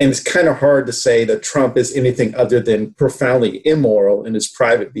 And it's kind of hard to say that Trump is anything other than profoundly immoral in his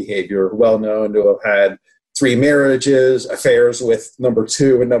private behavior, well known to have had 3 marriages, affairs with number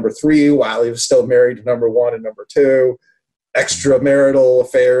 2 and number 3, while he was still married to number 1 and number 2, extramarital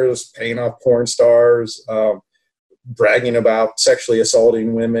affairs, paying off porn stars, bragging about sexually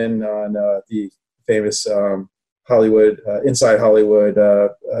assaulting women on the famous Hollywood, Inside Hollywood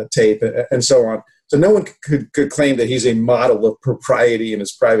tape, and so on. So no one could claim that he's a model of propriety in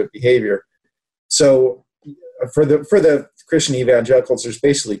his private behavior. So for the Christian evangelicals, there's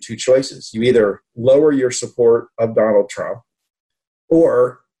basically 2 choices. You either lower your support of Donald Trump,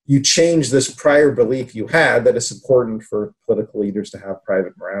 or you change this prior belief you had that it's important for political leaders to have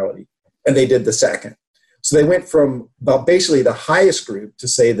private morality. And they did the second. So they went from about basically the highest group to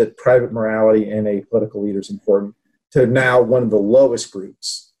say that private morality in a political leader is important, to now one of the lowest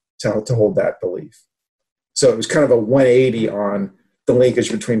groups to hold that belief. So it was kind of a 180 on the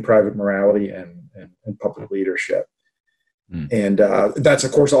linkage between private morality and public leadership. And that's,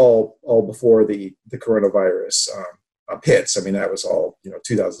 of course, all before the coronavirus hits. I mean, that was all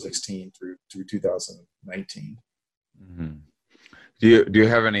 2016 through 2019. Mm-hmm. Do you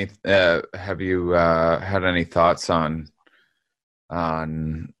have any? Have you had any thoughts on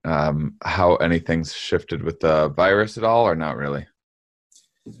how anything's shifted with the virus at all, or not really?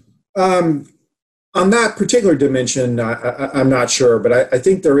 On that particular dimension, I'm not sure, but I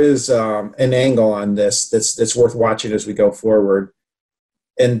think there is an angle on this that's worth watching as we go forward.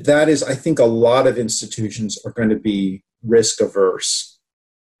 And that is, I think a lot of institutions are going to be risk averse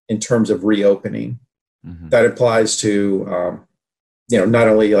in terms of reopening. Mm-hmm. That applies to, not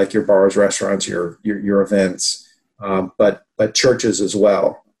only like your bars, restaurants, your events, but churches as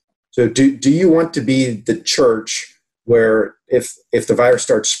well. So do you want to be the church where if the virus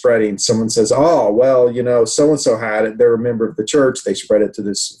starts spreading, someone says, oh, well, so-and-so had it, they're a member of the church, they spread it to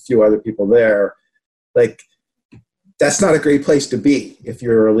this few other people there. Like, that's not a great place to be if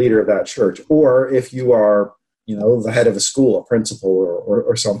you're a leader of that church, or if you are, the head of a school, a principal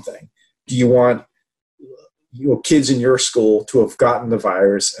or something. Do you want kids in your school to have gotten the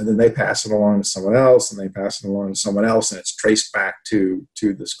virus and then they pass it along to someone else and they pass it along to someone else and it's traced back to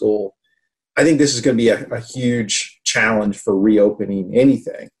the school? I think this is going to be a huge challenge for reopening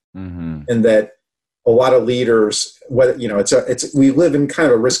anything. Mm-hmm. And that a lot of leaders, whether, we live in kind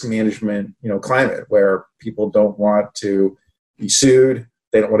of a risk management, climate where people don't want to be sued.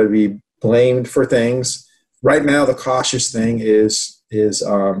 They don't want to be blamed for things. Right now, the cautious thing is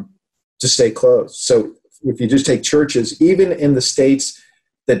to stay closed. So if you just take churches, even in the states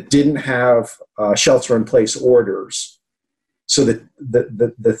that didn't have shelter-in-place orders, so that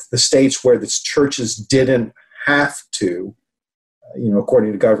the states where the churches didn't have to,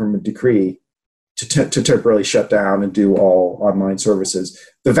 according to government decree, to temporarily shut down and do all online services,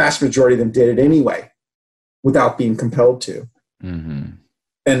 the vast majority of them did it anyway, without being compelled to. Mm-hmm.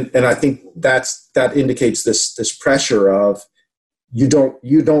 And I think that indicates this pressure of you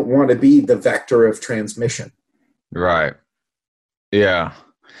don't want to be the vector of transmission. Right. Yeah.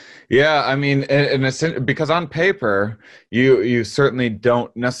 Yeah, I mean, because on paper, you certainly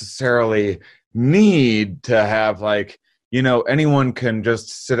don't necessarily need to have anyone can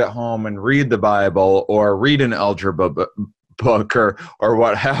just sit at home and read the Bible or read an algebra book or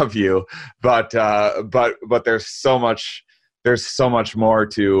what have you. But there's so much more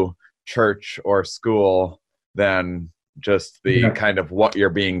to church or school than just the kind of what you're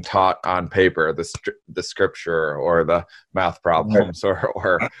being taught on paper, the scripture or the math problems or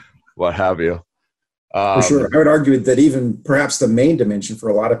what have you. For sure. I would argue that even perhaps the main dimension for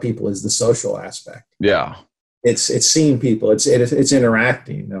a lot of people is the social aspect. Yeah. It's seeing people. It's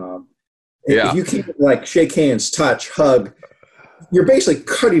interacting. If you can't shake hands, touch, hug, you're basically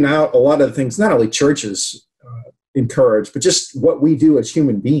cutting out a lot of the things not only churches encourage, but just what we do as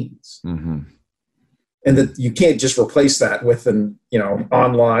human beings. Mm-hmm. And that you can't just replace that with an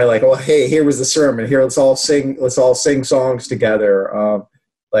online hey, here was the sermon. Here, let's all sing songs together.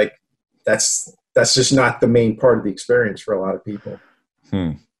 That's just not the main part of the experience for a lot of people.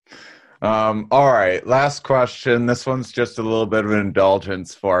 All right, last question. This one's just a little bit of an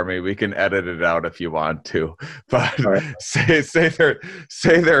indulgence for me. We can edit it out if you want to, but right. say that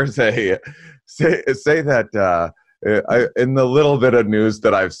in the little bit of news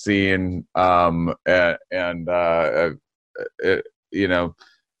that I've seen,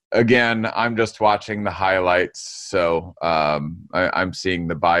 again, I'm just watching the highlights, so I'm seeing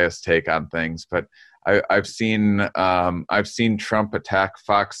the biased take on things. But I've seen Trump attack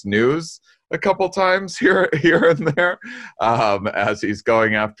Fox News a couple times here and there as he's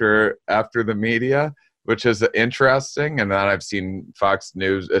going after the media, which is interesting. And then I've seen Fox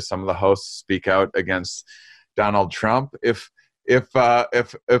News, some of the hosts speak out against Donald Trump. If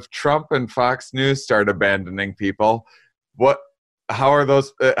Trump and Fox News start abandoning people, how are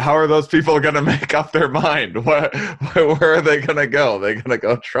those people going to make up their mind? Where are they going to go? They going to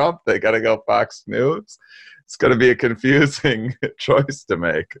go Trump? They got to go Fox News? It's going to be a confusing choice to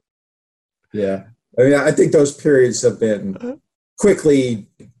make. Yeah. I mean, I think those periods have been quickly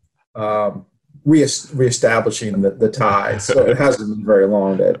reestablishing the ties. So it hasn't been very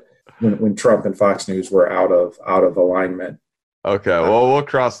long that when Trump and Fox News were out of alignment. Okay. Well, we'll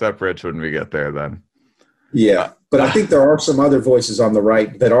cross that bridge when we get there then. Yeah. But I think there are some other voices on the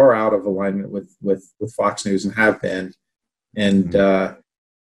right that are out of alignment with Fox News and have been, and that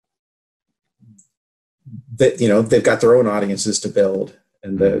they've got their own audiences to build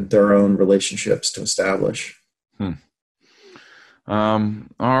and their own relationships to establish. All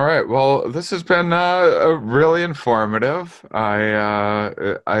right. Well, this has been really informative.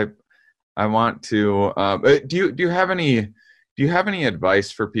 I want to. Do you have any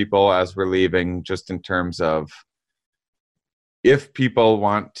advice for people as we're leaving, just in terms of, if people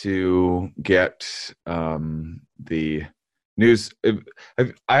want to get the news?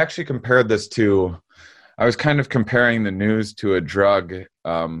 I actually compared this to, I was kind of comparing the news to a drug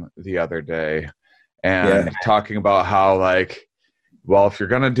the other day, and talking about how well, if you're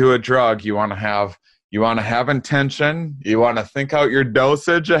going to do a drug, you want to have intention. You want to think out your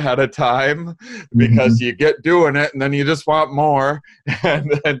dosage ahead of time, because you get doing it and then you just want more, and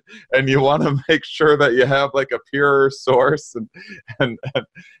you want to make sure that you have like a pure source and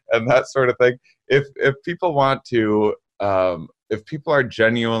that sort of thing. If people want to, if people are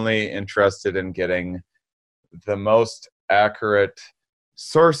genuinely interested in getting the most accurate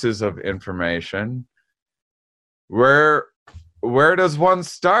sources of information, where does one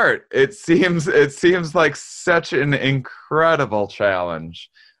start? It seems like such an incredible challenge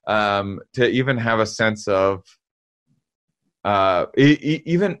to even have a sense of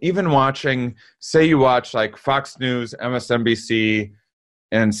even watching. Say you watch like Fox News, MSNBC,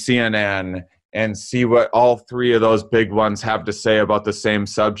 and CNN, and see what all three of those big ones have to say about the same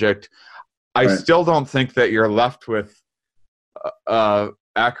subject. I still don't think that you're left with a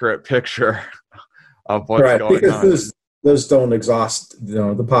accurate picture of what's going on. Those don't exhaust,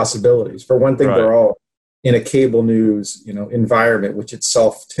 the possibilities. For one thing, they're all in a cable news, environment, which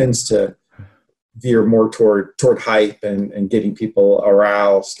itself tends to veer more toward hype and getting people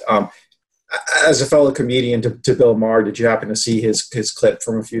aroused. As a fellow comedian to Bill Maher, did you happen to see his clip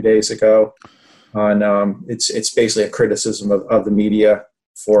from a few days ago? On it's basically a criticism of the media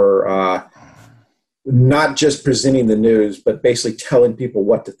for not just presenting the news, but basically telling people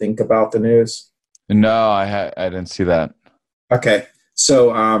what to think about the news. No, I didn't see that. Okay,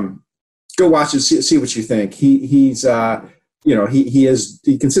 so go watch it, see what you think. He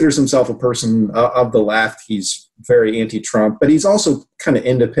considers himself a person of the left. He's very anti-Trump, but he's also kind of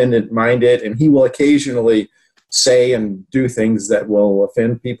independent-minded, and he will occasionally say and do things that will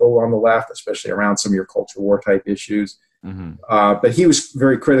offend people on the left, especially around some of your culture war type issues. But he was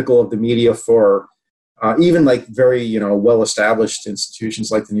very critical of the media for even like very well-established institutions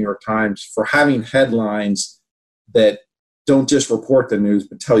like the New York Times for having headlines that don't just report the news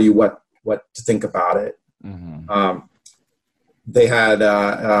but tell you what to think about it. They had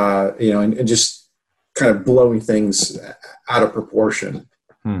and just kind of blowing things out of proportion.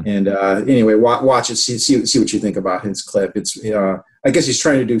 And anyway, watch it, see what you think about his clip. It's I guess he's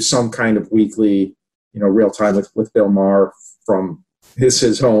trying to do some kind of weekly real time with Bill Maher from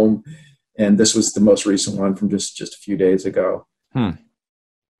his home. And this was the most recent one from just a few days ago.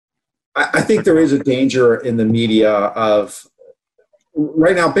 I think there is a danger in the media of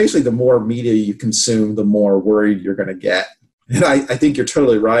right now, basically the more media you consume, the more worried you're going to get. And I think you're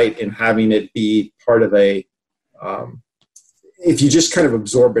totally right in having it be part of a, if you just kind of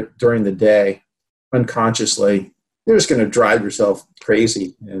absorb it during the day unconsciously, you're just going to drive yourself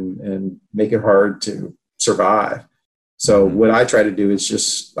crazy and make it hard to survive. So what I try to do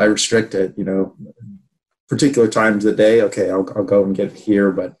is I restrict it, particular times of the day. Okay, I'll go and get it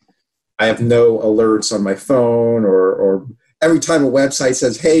here, but I have no alerts on my phone or every time a website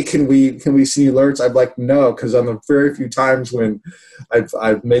says, "Hey, can we see alerts?" I'm like, no, because on the very few times when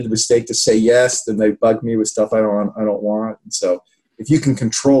I've made the mistake to say yes, then they bug me with stuff I don't want. And so if you can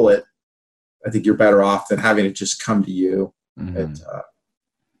control it, I think you're better off than having it just come to you.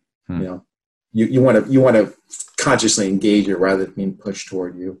 You want to consciously engage it rather than being pushed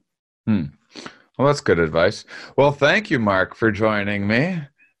toward you. Well, that's good advice. Well, thank you, Mark, for joining me.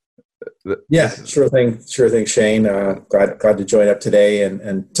 Yeah, sure thing, Shane. Glad to join up today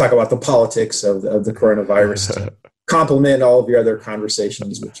and talk about the politics of the coronavirus. To complement all of your other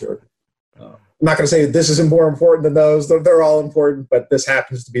conversations, which are I'm not going to say this is more important than those. They're all important, but this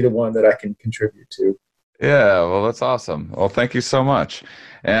happens to be the one that I can contribute to. Yeah, well, that's awesome. Well, thank you so much,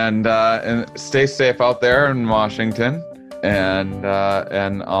 and stay safe out there in Washington, and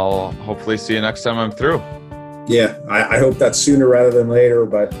I'll hopefully see you next time I'm through. Yeah, I hope that's sooner rather than later,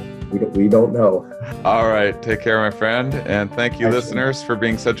 but we don't know. All right, take care, my friend, and thank you, listeners, for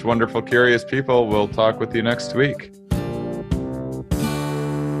being such wonderful, curious people. We'll talk with you next week.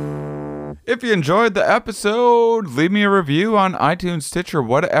 If you enjoyed the episode, leave me a review on iTunes, Stitcher,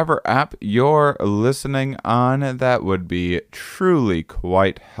 whatever app you're listening on. That would be truly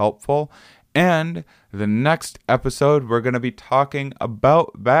quite helpful. And the next episode, we're going to be talking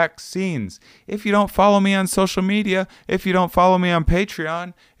about vaccines. If you don't follow me on social media, if you don't follow me on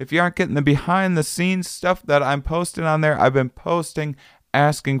Patreon, if you aren't getting the behind-the-scenes stuff that I'm posting on there, I've been posting,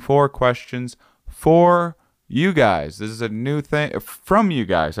 asking for questions for you guys. This is a new thing from you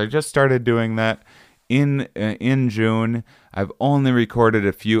guys. I just started doing that in June. I've only recorded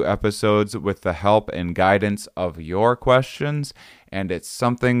a few episodes with the help and guidance of your questions, and it's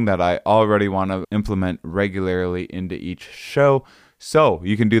something that I already want to implement regularly into each show. So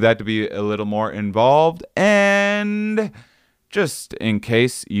you can do that to be a little more involved. And just in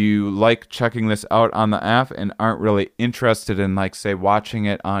case you like checking this out on the app and aren't really interested in, like, say, watching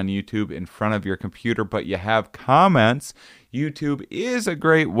it on YouTube in front of your computer, but you have comments, YouTube is a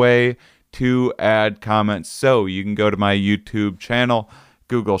great way to add comments. So you can go to my YouTube channel,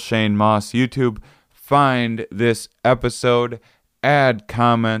 Google Shane Moss YouTube, find this episode, add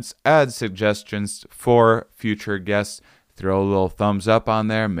comments, add suggestions for future guests. Throw a little thumbs up on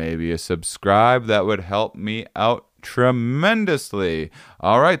there, maybe a subscribe. That would help me out tremendously.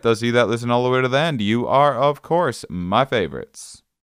 All right, those of you that listen all the way to the end, you are, of course, my favorites.